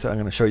about these, I'm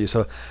going to show you.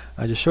 So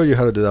I just showed you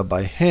how to do that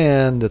by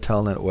hand the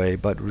Telnet way,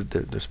 but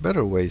there's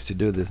better ways to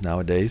do this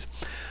nowadays.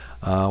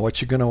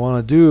 What you're going to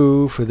want to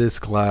do for this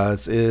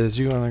class is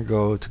you're going to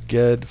go to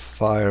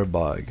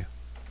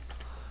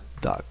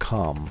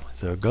getfirebug.com.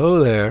 So go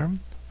there,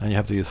 and you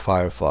have to use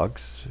Firefox.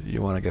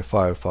 You want to get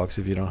Firefox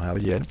if you don't have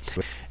it yet,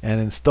 and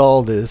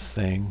install this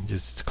thing.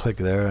 Just click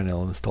there and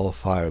it'll install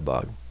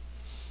Firebug.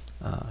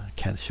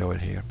 Can't show it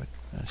here, but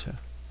I'll show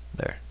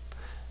there.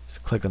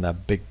 Just click on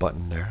that big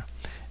button there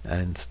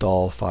and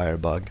install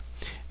Firebug.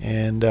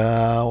 And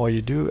what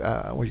you do,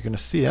 what you're going to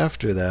see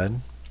after that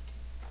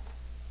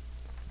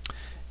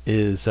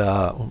is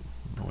oh,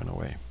 it went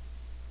away.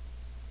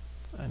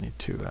 I need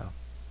to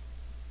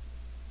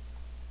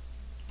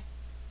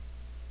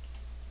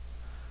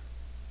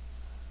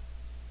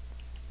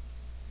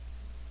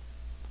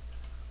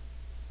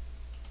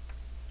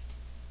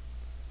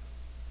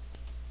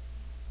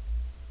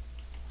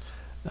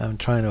I'm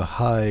trying to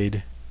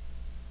hide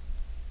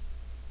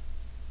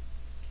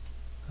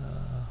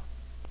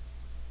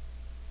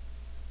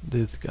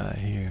this guy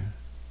here.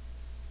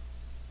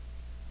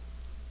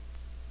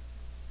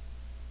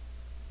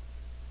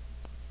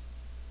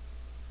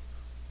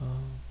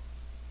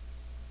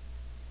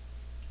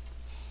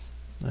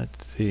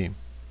 Let's see.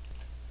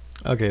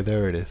 Okay,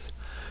 there it is.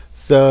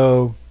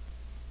 So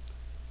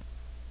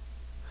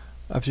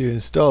after you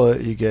install it,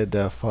 you get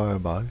the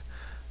Firebug,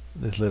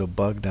 this little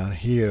bug down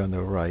here on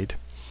the right,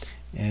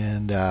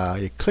 and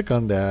you click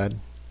on that,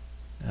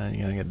 and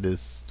you're gonna get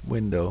this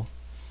window.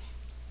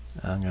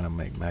 I'm gonna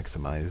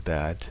maximize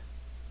that,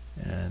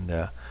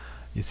 and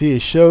you see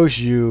it shows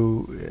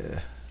you.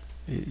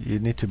 You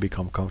need to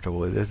become comfortable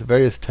with it. There's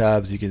various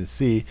tabs you can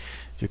see.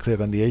 If you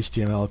click on the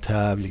HTML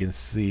tab, you can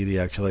see the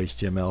actual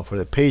HTML for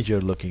the page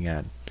you're looking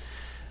at.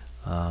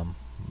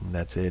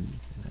 That's it.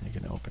 You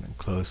can open and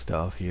close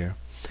stuff here.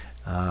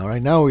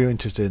 Right now we're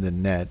interested in the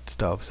net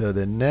stuff. So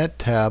the net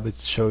tab, it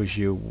shows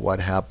you what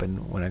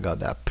happened when I got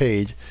that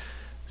page.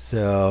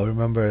 So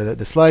remember that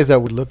the slides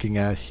that we're looking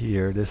at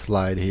here, this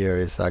slide here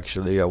is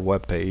actually a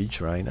web page,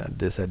 right, at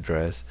this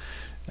address,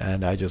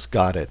 and I just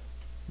got it,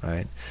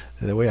 right?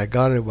 So the way I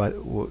got it,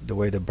 the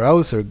way the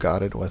browser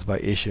got it was by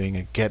issuing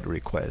a GET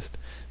request.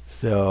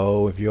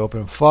 So if you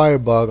open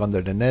Firebug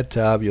under the net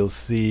tab, you'll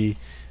see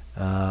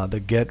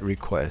the GET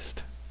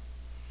request,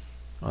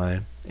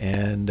 right?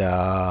 And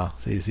so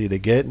you see the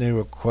GET new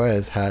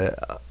request had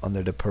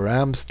under the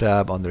params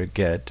tab under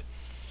GET.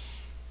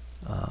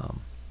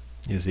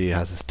 You see it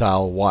has a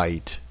style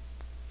white.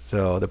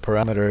 So the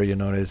parameter, you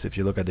notice if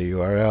you look at the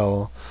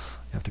URL,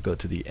 you have to go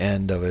to the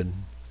end of it.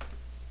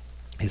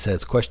 It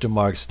says question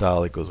mark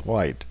style equals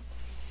white,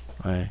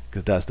 right?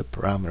 Because that's the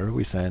parameter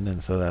we send,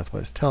 and so that's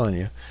what it's telling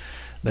you.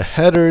 The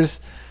headers,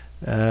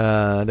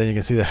 then you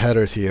can see the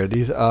headers here.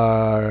 These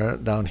are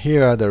down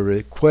here are the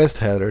request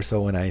headers. So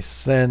when I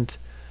sent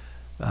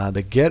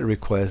the GET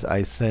request,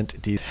 I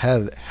sent these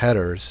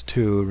headers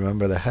to.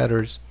 Remember, the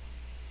headers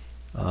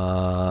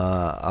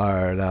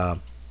are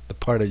the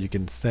part that you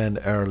can send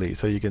early.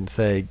 So you can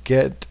say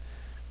get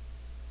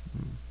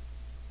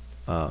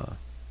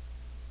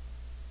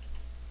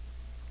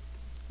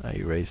I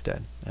erased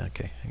that.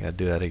 Okay, I gotta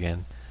do that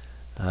again.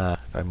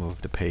 If I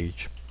move the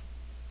page.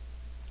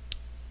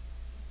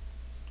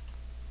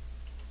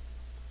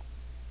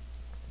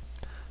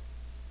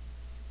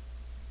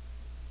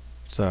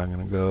 So I'm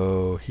gonna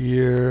go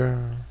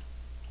here.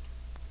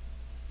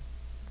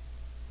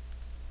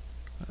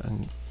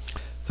 And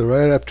so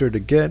right after the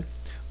get,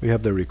 we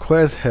have the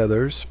request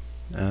headers.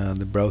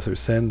 The browser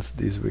sends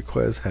these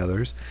request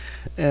headers,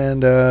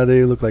 and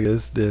they look like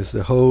this. There's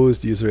the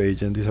host, user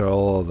agent. These are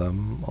all of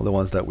them, all the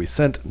ones that we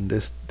sent in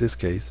this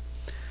case.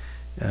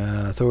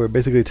 So we're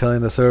basically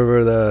telling the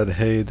server that,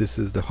 hey, this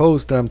is the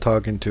host that I'm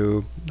talking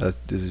to. This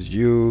is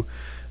you.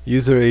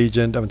 User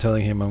agent, I'm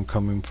telling him I'm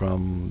coming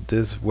from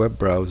this web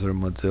browser,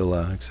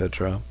 Mozilla,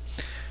 etc.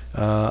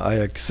 I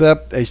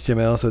accept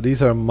HTML, so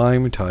these are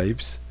MIME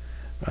types.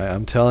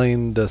 I'm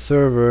telling the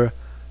server,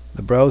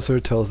 the browser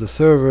tells the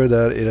server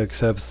that it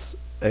accepts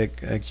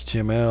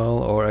HTML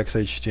or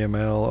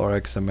XHTML or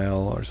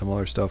XML or some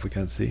other stuff we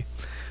can't see.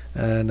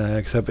 And I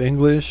accept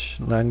English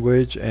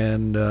language,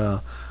 and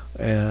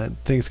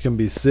things can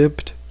be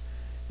zipped.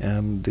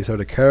 And these are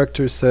the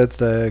character sets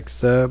that I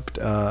accept.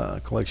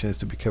 Collection is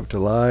to be kept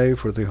alive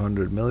for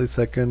 300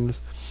 milliseconds.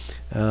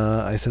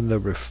 I send the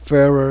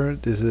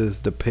referrer. This is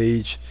the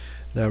page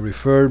that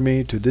referred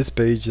me to this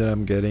page that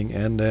I'm getting,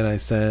 and then I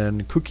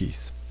send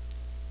cookies.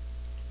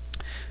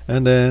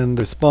 And then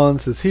the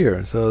response is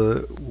here.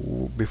 So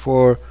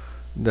before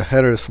the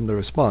header is from the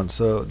response.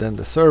 So then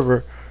the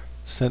server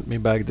sent me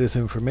back this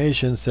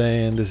information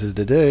saying this is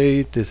the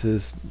date, this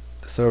is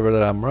the server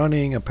that I'm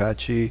running,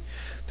 Apache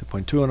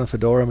 2.2 on a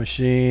Fedora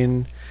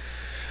machine.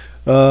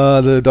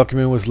 The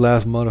document was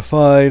last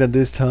modified at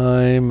this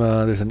time.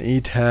 There's an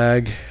E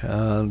tag.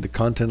 The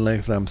content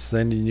length that I'm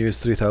sending you is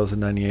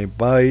 3098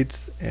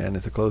 bytes, and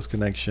it's a close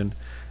connection.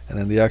 And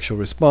then the actual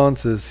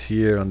response is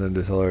here under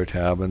this other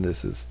tab, and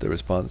this is the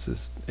response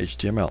is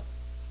HTML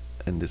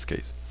in this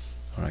case,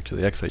 or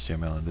actually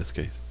XHTML in this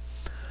case.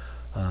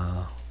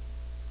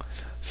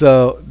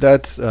 So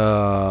that's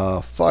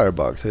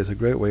Firebug. So it's a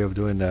great way of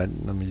doing that.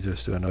 Let me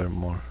just do another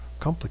more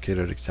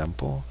complicated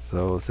example.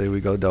 So say we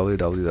go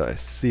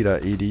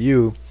www.sc.edu,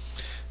 you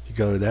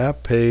go to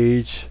that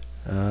page,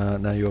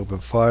 now you open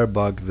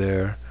Firebug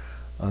there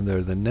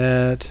under the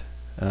net.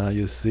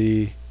 You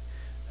see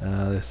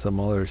there's some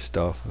other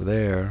stuff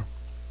there.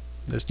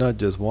 There's not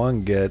just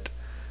one get,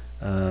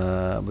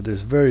 but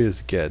there's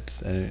various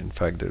gets, and in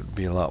fact there'd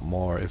be a lot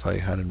more if I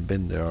hadn't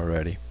been there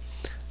already.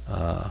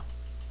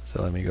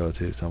 So let me go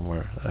to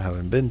somewhere I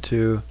haven't been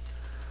to.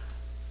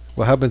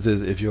 What happens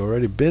is if you've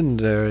already been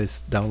there,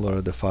 it's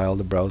downloaded the file,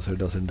 the browser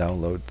doesn't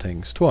download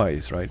things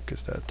twice, right?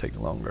 Because that takes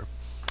longer.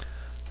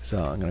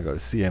 So I'm going to go to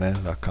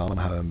cnn.com.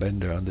 I haven't been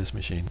there on this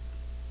machine.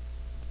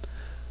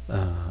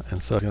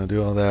 And so I'm going to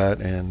do all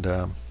that, and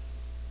I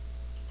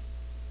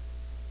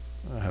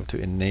have to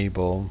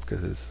enable,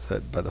 because it's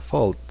set by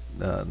default,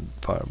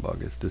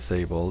 Firebug is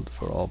disabled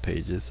for all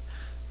pages.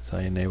 So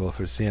I enable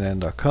for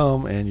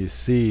cnn.com, and you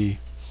see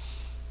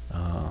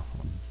a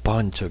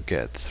bunch of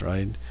gets,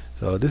 right?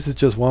 So this is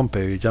just one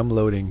page. I'm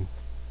loading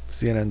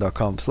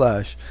cnn.com/,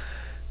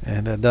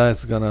 and then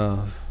that's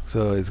gonna,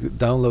 so it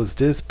downloads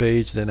this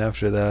page. Then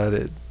after that,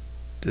 it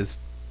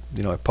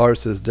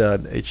parses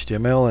that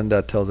HTML, and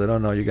that tells it, oh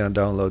no, you're gonna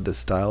download the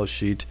style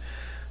sheet,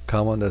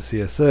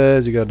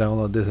 common.css. You gotta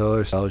download this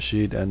other style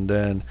sheet, and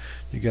then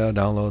you gotta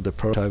download the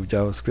prototype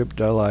JavaScript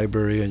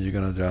library, and you're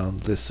gonna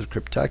download this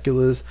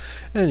Scriptaculous,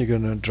 and you're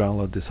gonna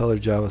download this other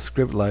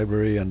JavaScript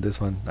library, and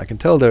this one I can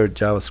tell they're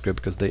JavaScript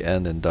because they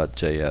end in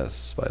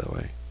 .js, by the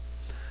way.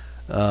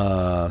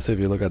 So if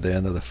you look at the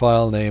end of the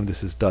file name,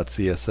 this is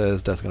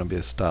 .css. That's gonna be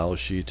a style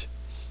sheet,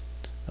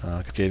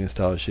 cascading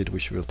style sheet,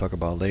 which we'll talk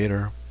about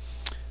later.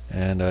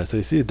 And so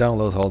you see it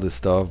downloads all this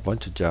stuff,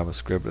 bunch of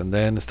JavaScript, and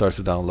then it starts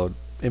to download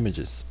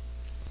images,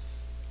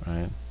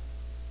 right?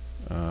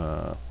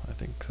 I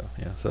think so,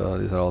 yeah. So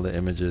these are all the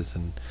images,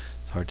 and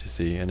it's hard to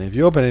see. And if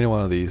you open any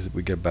one of these,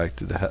 we get back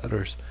to the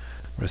headers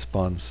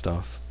response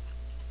stuff.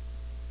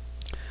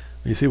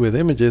 You see with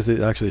images, it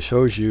actually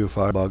shows you,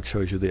 Firebug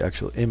shows you the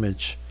actual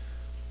image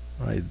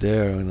right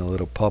there in a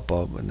little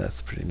pop-up, and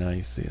that's pretty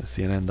nice.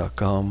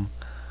 CNN.com.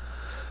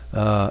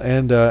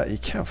 You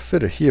can't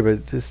fit it here,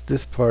 but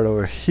this part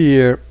over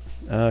here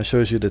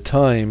shows you the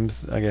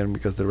times, again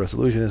because the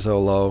resolution is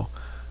so low.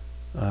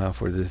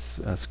 For this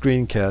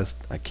screencast,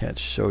 I can't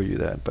show you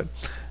that, but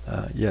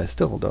yeah,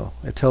 still though,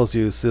 it tells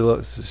you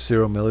 0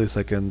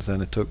 milliseconds,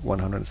 and it took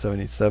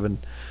 177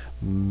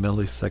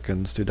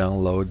 milliseconds to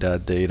download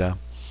that data.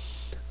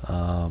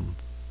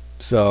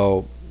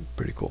 So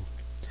pretty cool.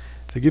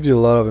 So it gives you a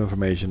lot of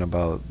information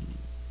about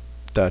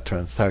that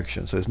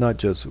transaction. So it's not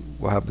just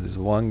what happens is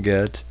one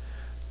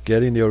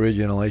getting the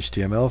original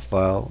HTML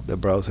file, the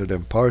browser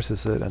then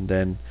parses it, and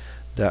then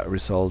that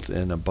results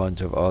in a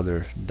bunch of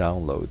other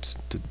downloads.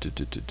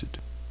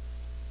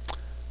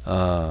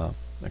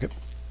 Okay,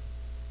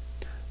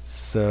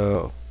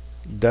 so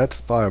that's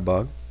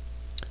Firebug,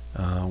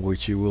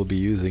 which you will be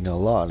using a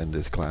lot in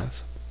this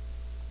class.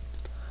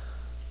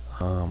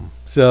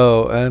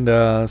 So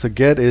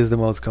get is the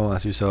most common,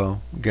 as you saw.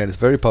 Get is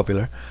very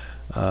popular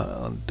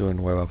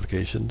doing web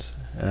applications,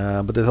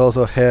 but there's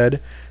also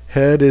head.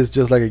 Head is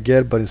just like a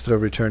get, but instead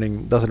of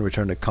returning, doesn't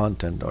return the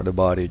content or the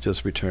body, it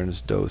just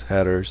returns those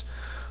headers.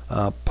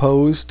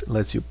 Post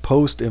lets you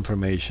post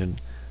information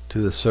to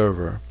the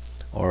server,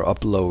 or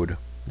upload.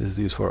 This is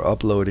used for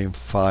uploading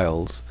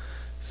files.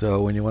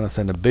 So when you want to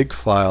send a big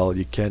file,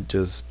 you can't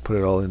just put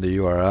it all in the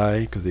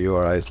URI, because the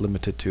URI is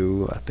limited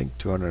to, I think,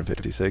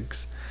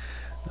 256.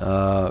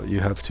 You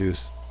have to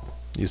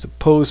use the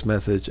post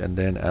message and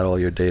then add all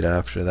your data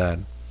after that.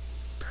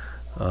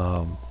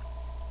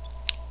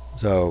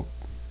 So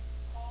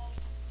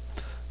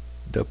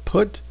the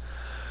put,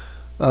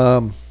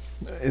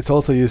 it's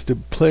also used to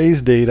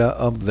place data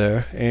up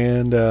there,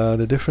 and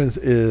the difference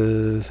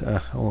is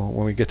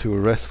when we get to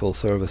RESTful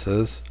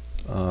services,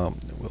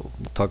 we'll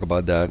talk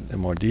about that in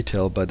more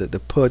detail, but the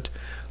put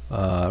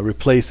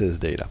replaces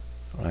data,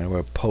 right?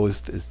 Where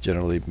post is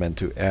generally meant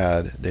to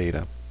add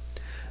data.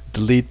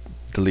 Delete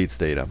deletes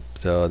data.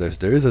 So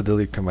there is a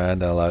delete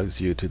command that allows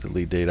you to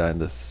delete data in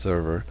the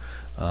server.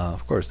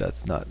 Of course,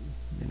 that's not,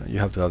 you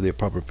have to have the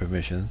proper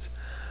permissions.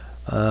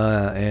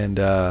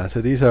 So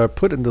these are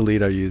put and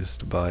delete are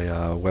used by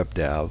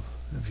WebDAV,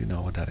 if you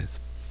know what that is.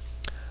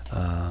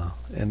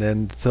 And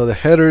then so the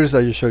headers,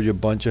 I just showed you a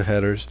bunch of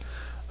headers.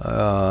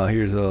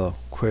 Here's a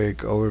quick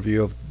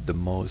overview of the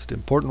most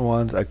important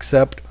ones.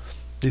 Except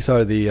these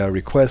are the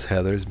request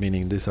headers,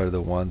 meaning these are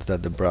the ones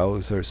that the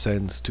browser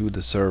sends to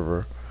the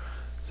server.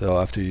 So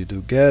after you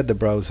do get, the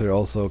browser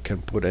also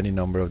can put any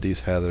number of these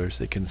headers.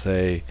 It can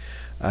say,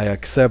 I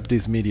accept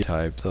this media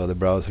type. So the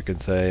browser can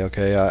say,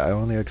 okay, I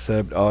only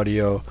accept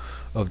audio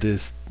of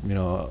this,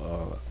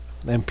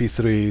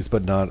 MP3s,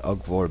 but not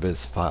OGG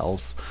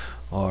files,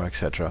 or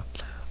etc.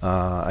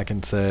 I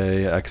can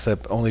say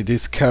accept only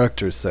this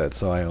character set,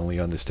 so I only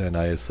understand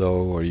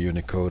ISO or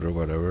Unicode or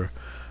whatever.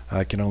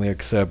 I can only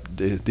accept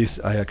this.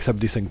 I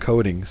accept these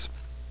encodings.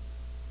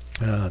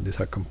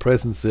 These are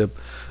compressed and zip.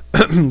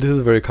 This is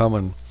a very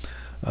common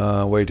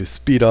way to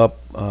speed up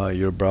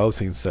your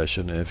browsing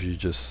session. If you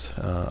just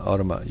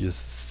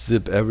just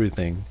zip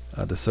everything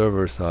at the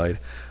server side,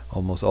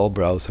 almost all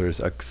browsers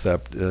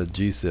accept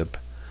gzip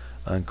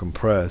and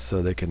compress,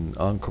 so they can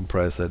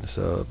uncompress it.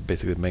 So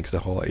basically, it makes the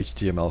whole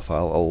HTML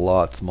file a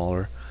lot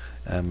smaller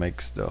and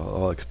makes the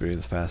whole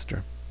experience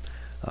faster.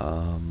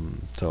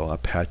 So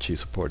Apache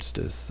supports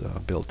this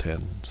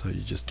built-in, so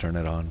you just turn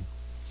it on.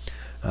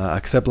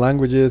 Accept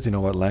languages. You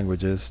know what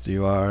languages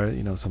you are.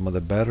 Some of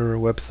the better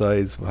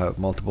websites will have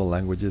multiple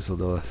languages,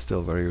 although it's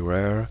still very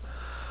rare.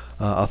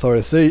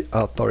 Authorization.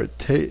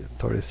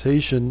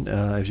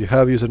 If you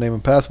have username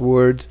and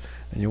passwords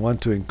and you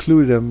want to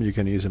include them, you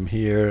can use them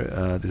here.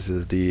 This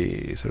is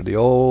the sort of the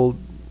old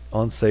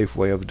unsafe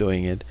way of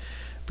doing it,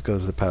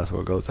 because the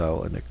password goes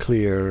out and the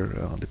clear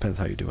depends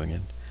how you're doing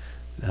it.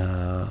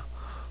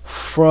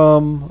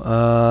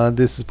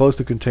 This is supposed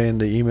to contain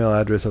the email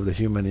address of the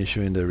human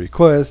issuing the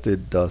request.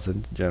 It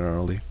doesn't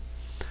generally.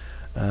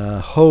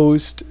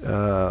 Host,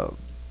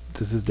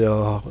 this is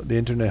the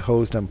internet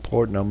host and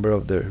port number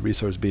of the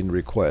resource being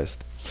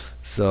request.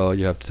 So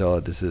you have to tell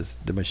it this is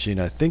the machine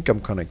I think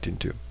I'm connecting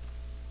to.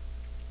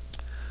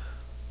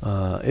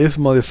 If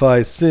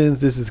modified since,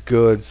 this is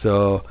good.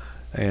 So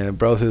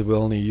browsers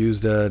will only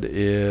use that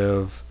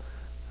if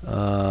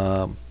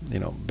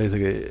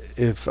basically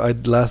if I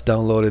last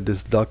downloaded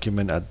this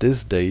document at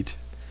this date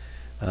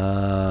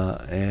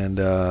and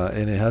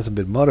it hasn't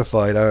been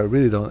modified, I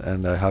really don't,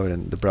 and I have it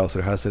in the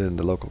browser has it in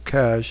the local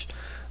cache,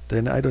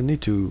 then I don't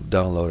need to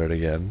download it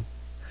again.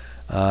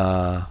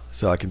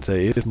 So I can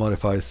say if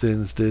modified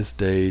since this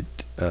date,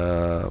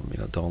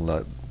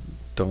 don't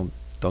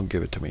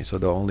give it to me. So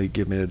they'll only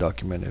give me the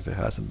document if it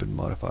hasn't been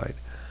modified.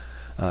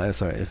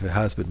 Sorry, if it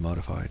has been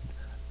modified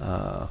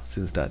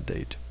since that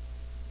date.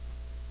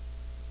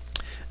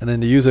 And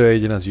then the user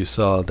agent, as you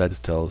saw,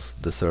 that tells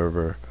the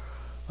server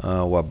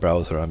what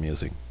browser I'm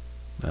using.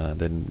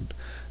 Then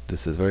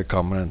this is very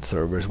common, and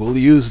servers will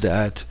use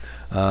that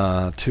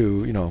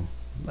to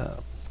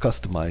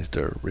customize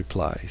their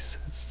replies.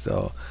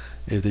 So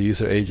if the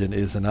user agent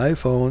is an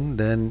iPhone,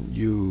 then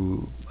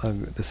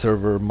the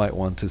server might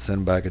want to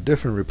send back a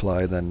different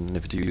reply than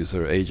if the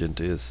user agent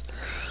is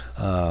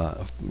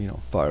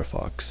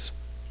Firefox.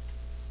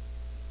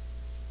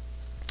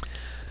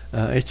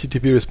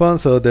 HTTP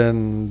response, so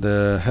then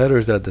the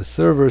headers that the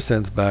server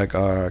sends back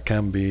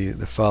can be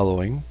the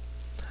following.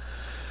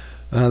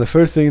 The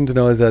first thing to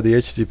know is that the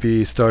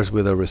HTTP starts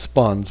with a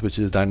response, which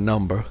is that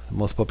number. The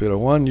most popular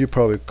one you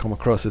probably come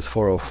across is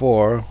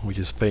 404, which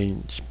is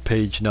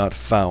page not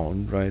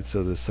found, right?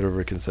 So the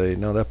server can say,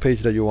 no, that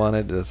page that you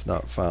wanted, that's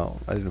not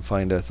found. I didn't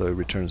find that, so it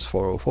returns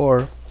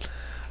 404.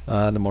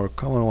 The more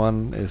common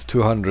one is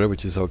 200,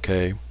 which is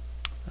okay.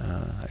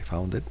 I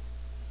found it.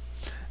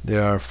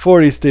 There are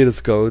 40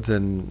 status codes,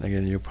 and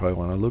again, you probably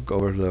want to look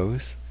over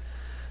those.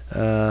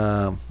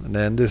 And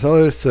then there's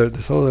other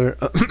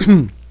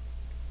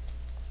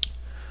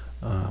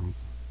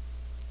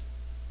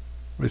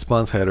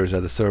response headers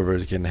that the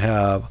server can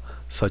have,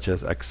 such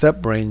as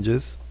accept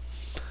ranges.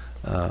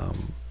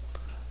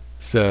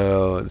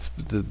 So it's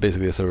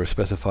basically the server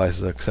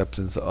specifies the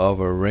acceptance of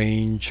a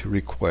range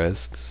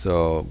request.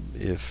 So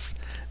if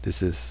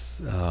this is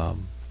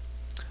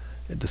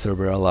the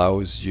server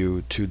allows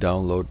you to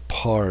download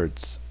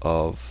parts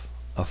of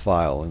a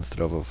file instead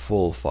of a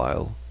full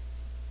file.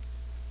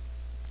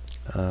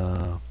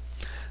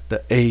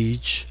 The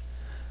age,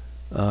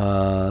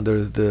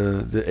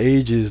 the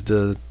age is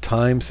the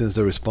time since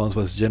the response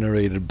was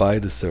generated by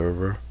the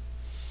server.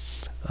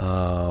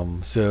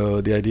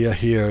 So the idea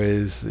here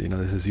is,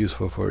 this is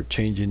useful for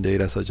changing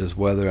data such as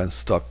weather and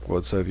stock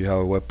quotes. So if you have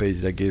a web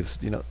page that gives,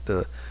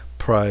 the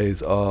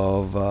price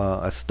of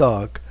a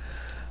stock,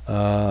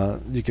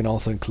 You can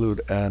also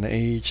include an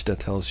age that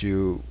tells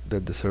you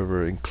that the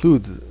server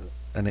includes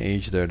an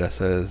age there that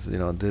says, you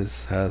know, the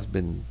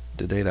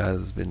data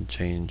has been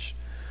changed.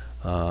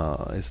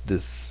 It's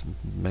this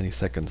many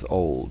seconds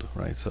old,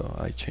 right? So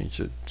I changed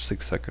it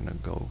 6 seconds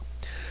ago.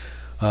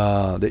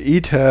 The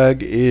e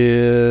tag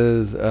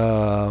is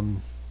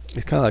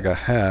it's kind of like a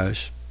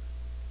hash.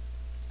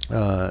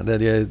 The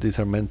idea is these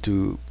are meant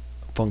to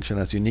function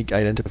as unique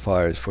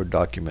identifiers for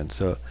documents.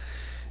 So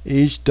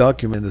each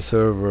document in the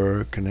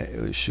server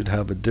should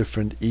have a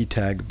different e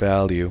tag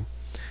value.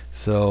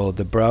 So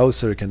the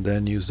browser can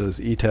then use those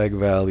e tag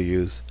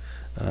values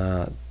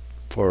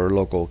for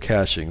local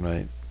caching,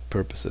 right,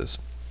 purposes.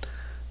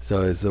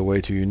 So it's a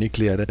way to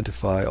uniquely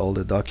identify all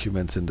the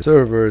documents in the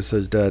server,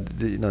 such that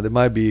there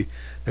might be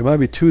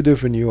two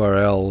different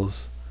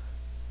URLs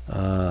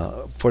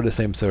for the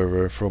same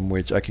server from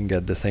which I can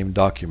get the same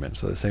document.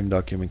 So the same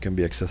document can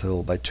be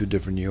accessible by two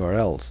different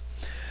URLs.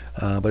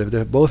 But if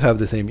they both have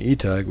the same e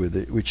tag,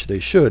 which they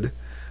should,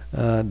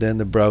 then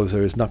the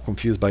browser is not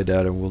confused by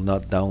that and will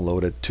not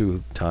download it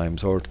 2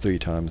 times or 3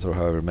 times or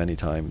however many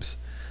times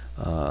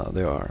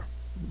there are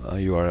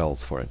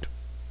URLs for it.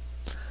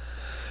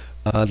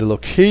 The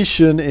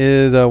location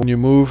is when you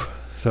move.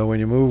 So when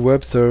you move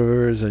web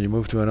servers and you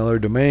move to another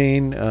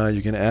domain,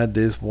 you can add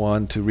this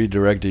one to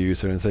redirect the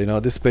user and say, no,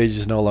 this page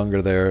is no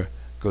longer there.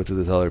 Go to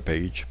this other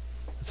page,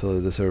 so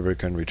that the server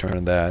can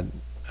return that,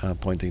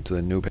 pointing to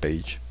the new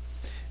page.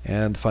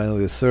 And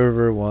finally, the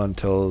server one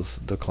tells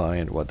the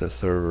client what the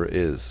server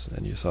is,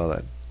 and you saw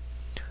that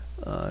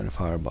in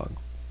Firebug.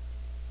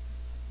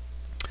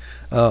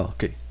 Oh,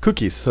 okay.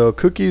 Cookies. So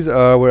cookies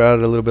were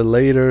added a little bit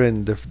later,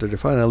 and they're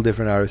defined a little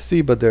different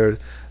RFC, but they're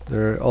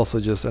also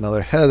just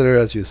another header,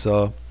 as you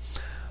saw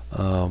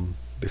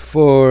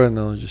before, and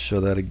I'll just show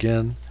that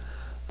again.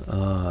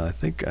 I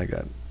think I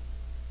got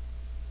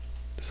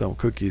some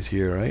cookies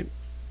here, right?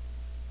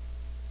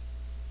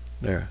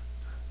 There.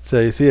 So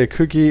you see, a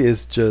cookie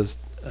is just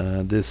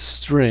this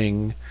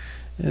string.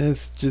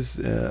 It's just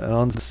an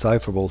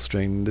undecipherable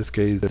string. In this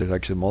case, there's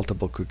actually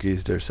multiple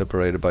cookies. They're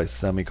separated by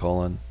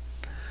semicolon.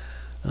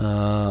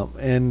 So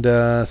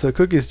a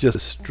cookie is just a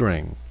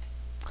string.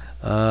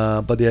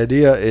 But the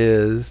idea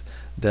is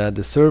that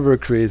the server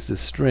creates the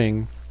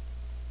string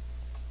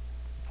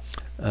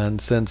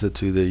and sends it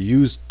to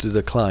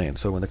the client.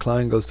 So when the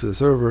client goes to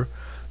the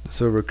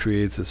server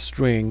creates a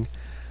string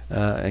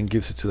and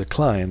gives it to the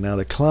client. Now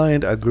the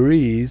client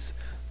agrees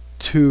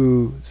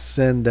to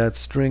send that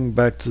string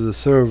back to the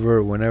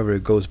server whenever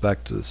it goes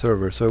back to the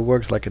server. So it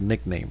works like a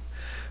nickname.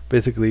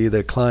 Basically,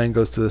 the client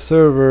goes to the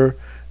server,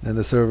 and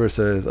the server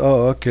says,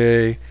 oh,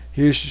 okay,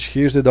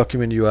 here's the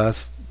document you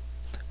asked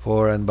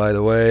for, and by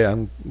the way,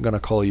 I'm gonna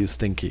call you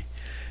Stinky.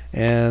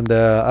 And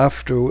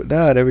after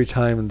that, every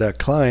time that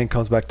client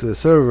comes back to the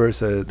server,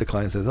 so the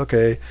client says,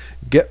 okay,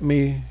 get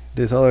me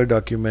this other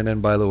document,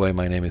 and by the way,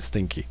 my name is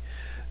Stinky.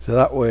 So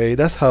that way,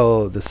 that's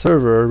how the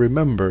server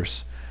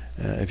remembers,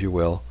 if you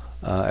will,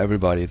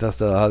 everybody. That's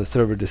how the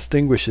server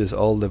distinguishes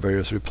all the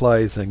various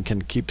replies and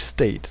can keep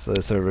state. So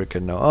the server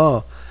can know,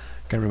 oh,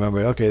 can remember,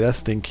 okay, that's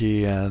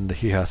Stinky, and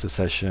he has a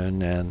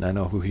session, and I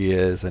know who he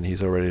is, and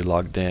he's already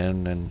logged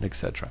in, and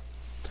etc.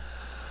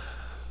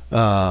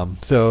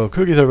 So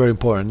cookies are very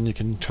important. You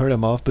can turn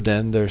them off, but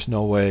then there's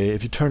no way.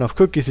 If you turn off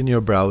cookies in your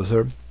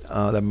browser,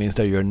 that means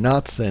that you're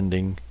not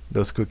sending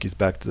those cookies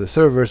back to the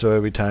server. So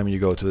every time you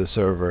go to the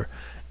server,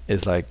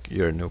 it's like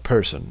you're a new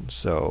person.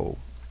 So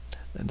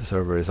and the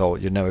server is all,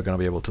 you're never going to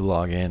be able to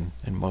log in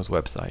most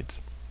websites.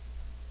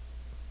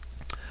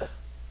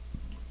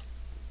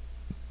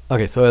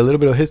 Okay, so a little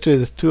bit of history.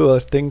 There's two other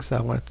things I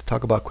wanted to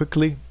talk about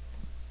quickly.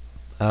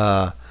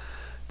 The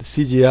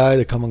CGI,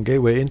 the Common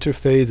Gateway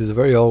Interface, is a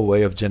very old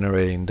way of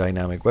generating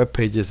dynamic web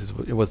pages.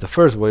 It was the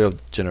first way of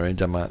generating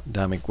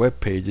dynamic web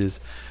pages.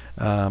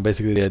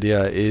 Basically, the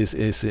idea is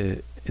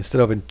instead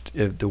of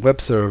the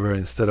web server,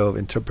 instead of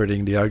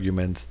interpreting the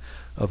arguments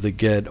of the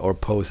get or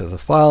post as a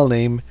file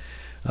name,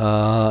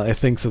 it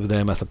thinks of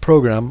them as a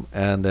program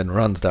and then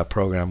runs that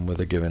program with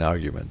the given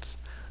arguments.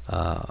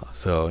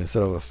 So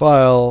instead of a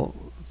file,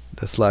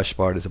 the slash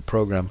part is a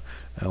program,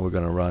 and we're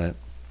going to run it.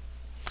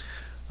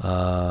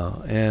 So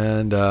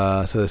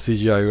the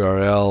CGI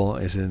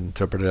URL is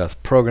interpreted as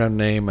program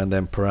name, and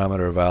then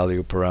parameter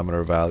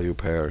value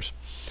pairs.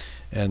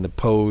 And the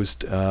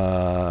post,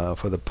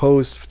 for the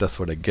post, that's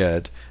for the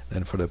get.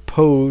 And for the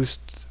post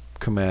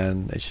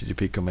command,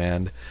 HTTP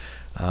command,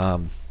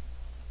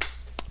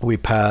 we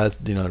pass,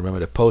 remember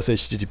the post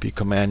HTTP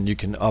command, you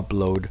can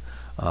upload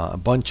a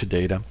bunch of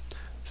data.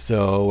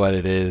 So what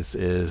it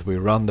is we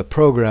run the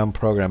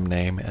program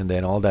name, and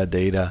then all that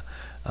data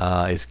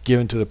is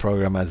given to the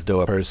program as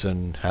though a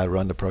person had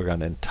run the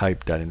program and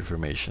typed that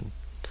information.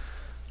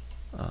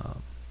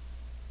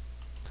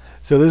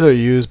 So these are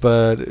used,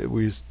 but it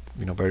was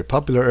very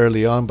popular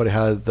early on, but it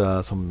has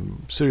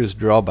some serious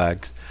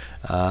drawbacks.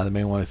 The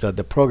main one is that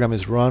the program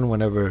is run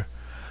whenever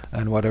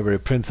and whatever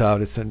it prints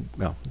out is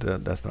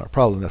that's not a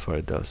problem, that's what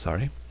it does,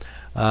 sorry.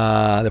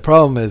 The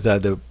problem is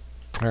that the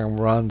program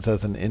runs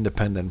as an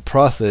independent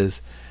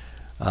process,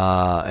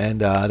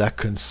 and that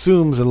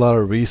consumes a lot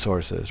of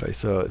resources, right?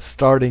 So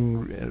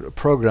starting a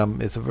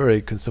program is a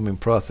very consuming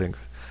process,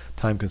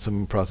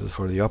 time-consuming process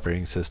for the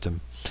operating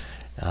system,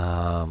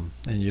 and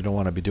you don't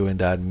want to be doing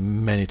that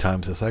many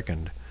times a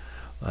second.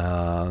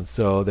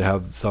 So they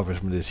have suffers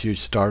from this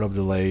huge startup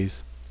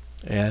delays,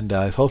 and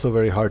it's also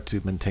very hard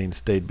to maintain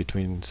state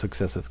between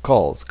successive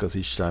calls because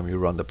each time you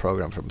run the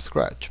program from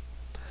scratch.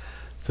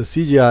 So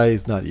CGI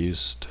is not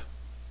used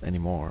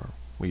anymore.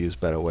 We use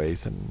better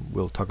ways, and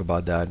we'll talk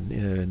about that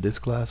either in this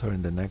class or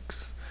in the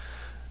next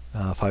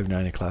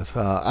 590 class.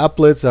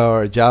 Applets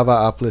are Java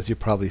applets. You've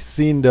probably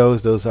seen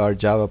those. Those are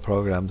Java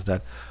programs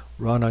that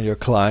run on your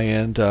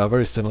client,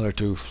 very similar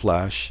to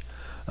Flash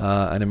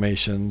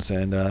animations,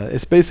 and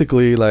it's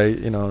basically like,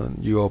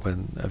 you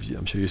open.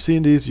 I'm sure you've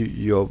seen these.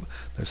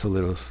 There's a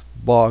little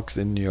box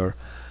in your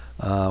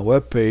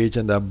web page,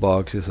 and that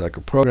box is like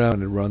a program,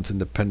 and it runs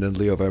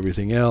independently of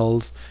everything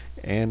else,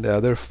 and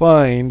they're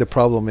fine. The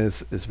problem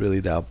is really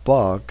that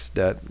box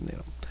that,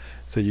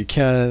 so you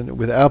can,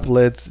 with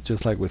applets,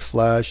 just like with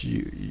Flash,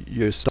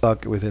 you're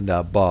stuck within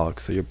that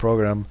box. So your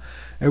program,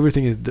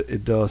 everything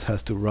it does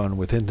has to run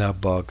within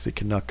that box. It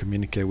cannot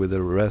communicate with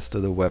the rest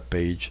of the web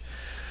page,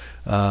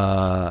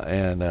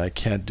 and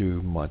can't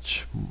do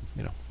much,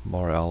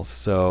 more else.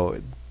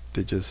 So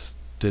they just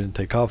didn't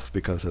take off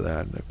because of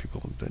that.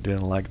 People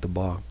didn't like the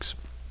box.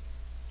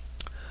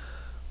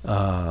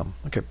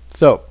 Okay,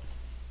 so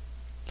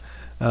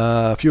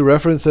a few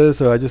references.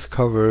 So I just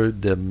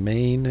covered the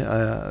main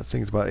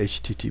things about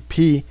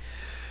HTTP.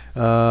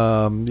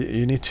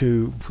 You need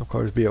to, of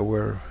course, be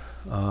aware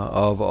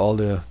of all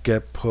the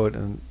get, put,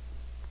 and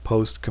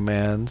post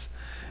commands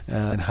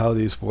and how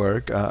these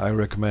work. I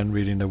recommend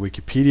reading the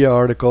Wikipedia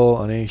article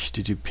on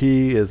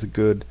HTTP. Is a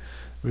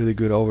really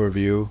good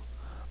overview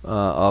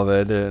of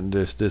it. And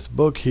there's this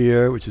book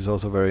here, which is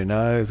also very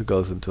nice. It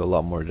goes into a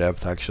lot more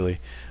depth, actually,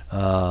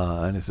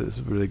 and it's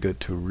really good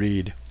to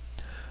read.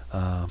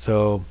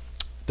 So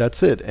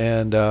that's it.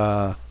 And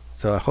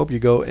so I hope you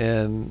go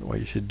in. What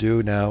you should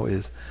do now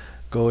is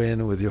go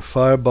in with your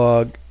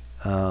Firebug,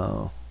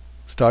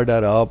 start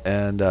that up,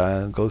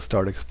 and go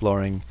start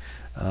exploring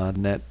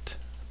net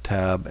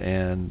tab,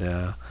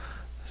 and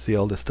see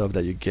all the stuff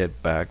that you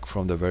get back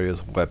from the various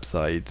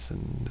websites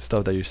and the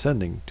stuff that you're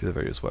sending to the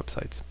various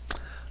websites.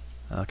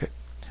 Okay,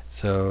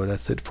 so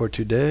that's it for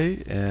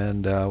today,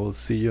 and we'll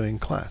see you in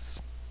class.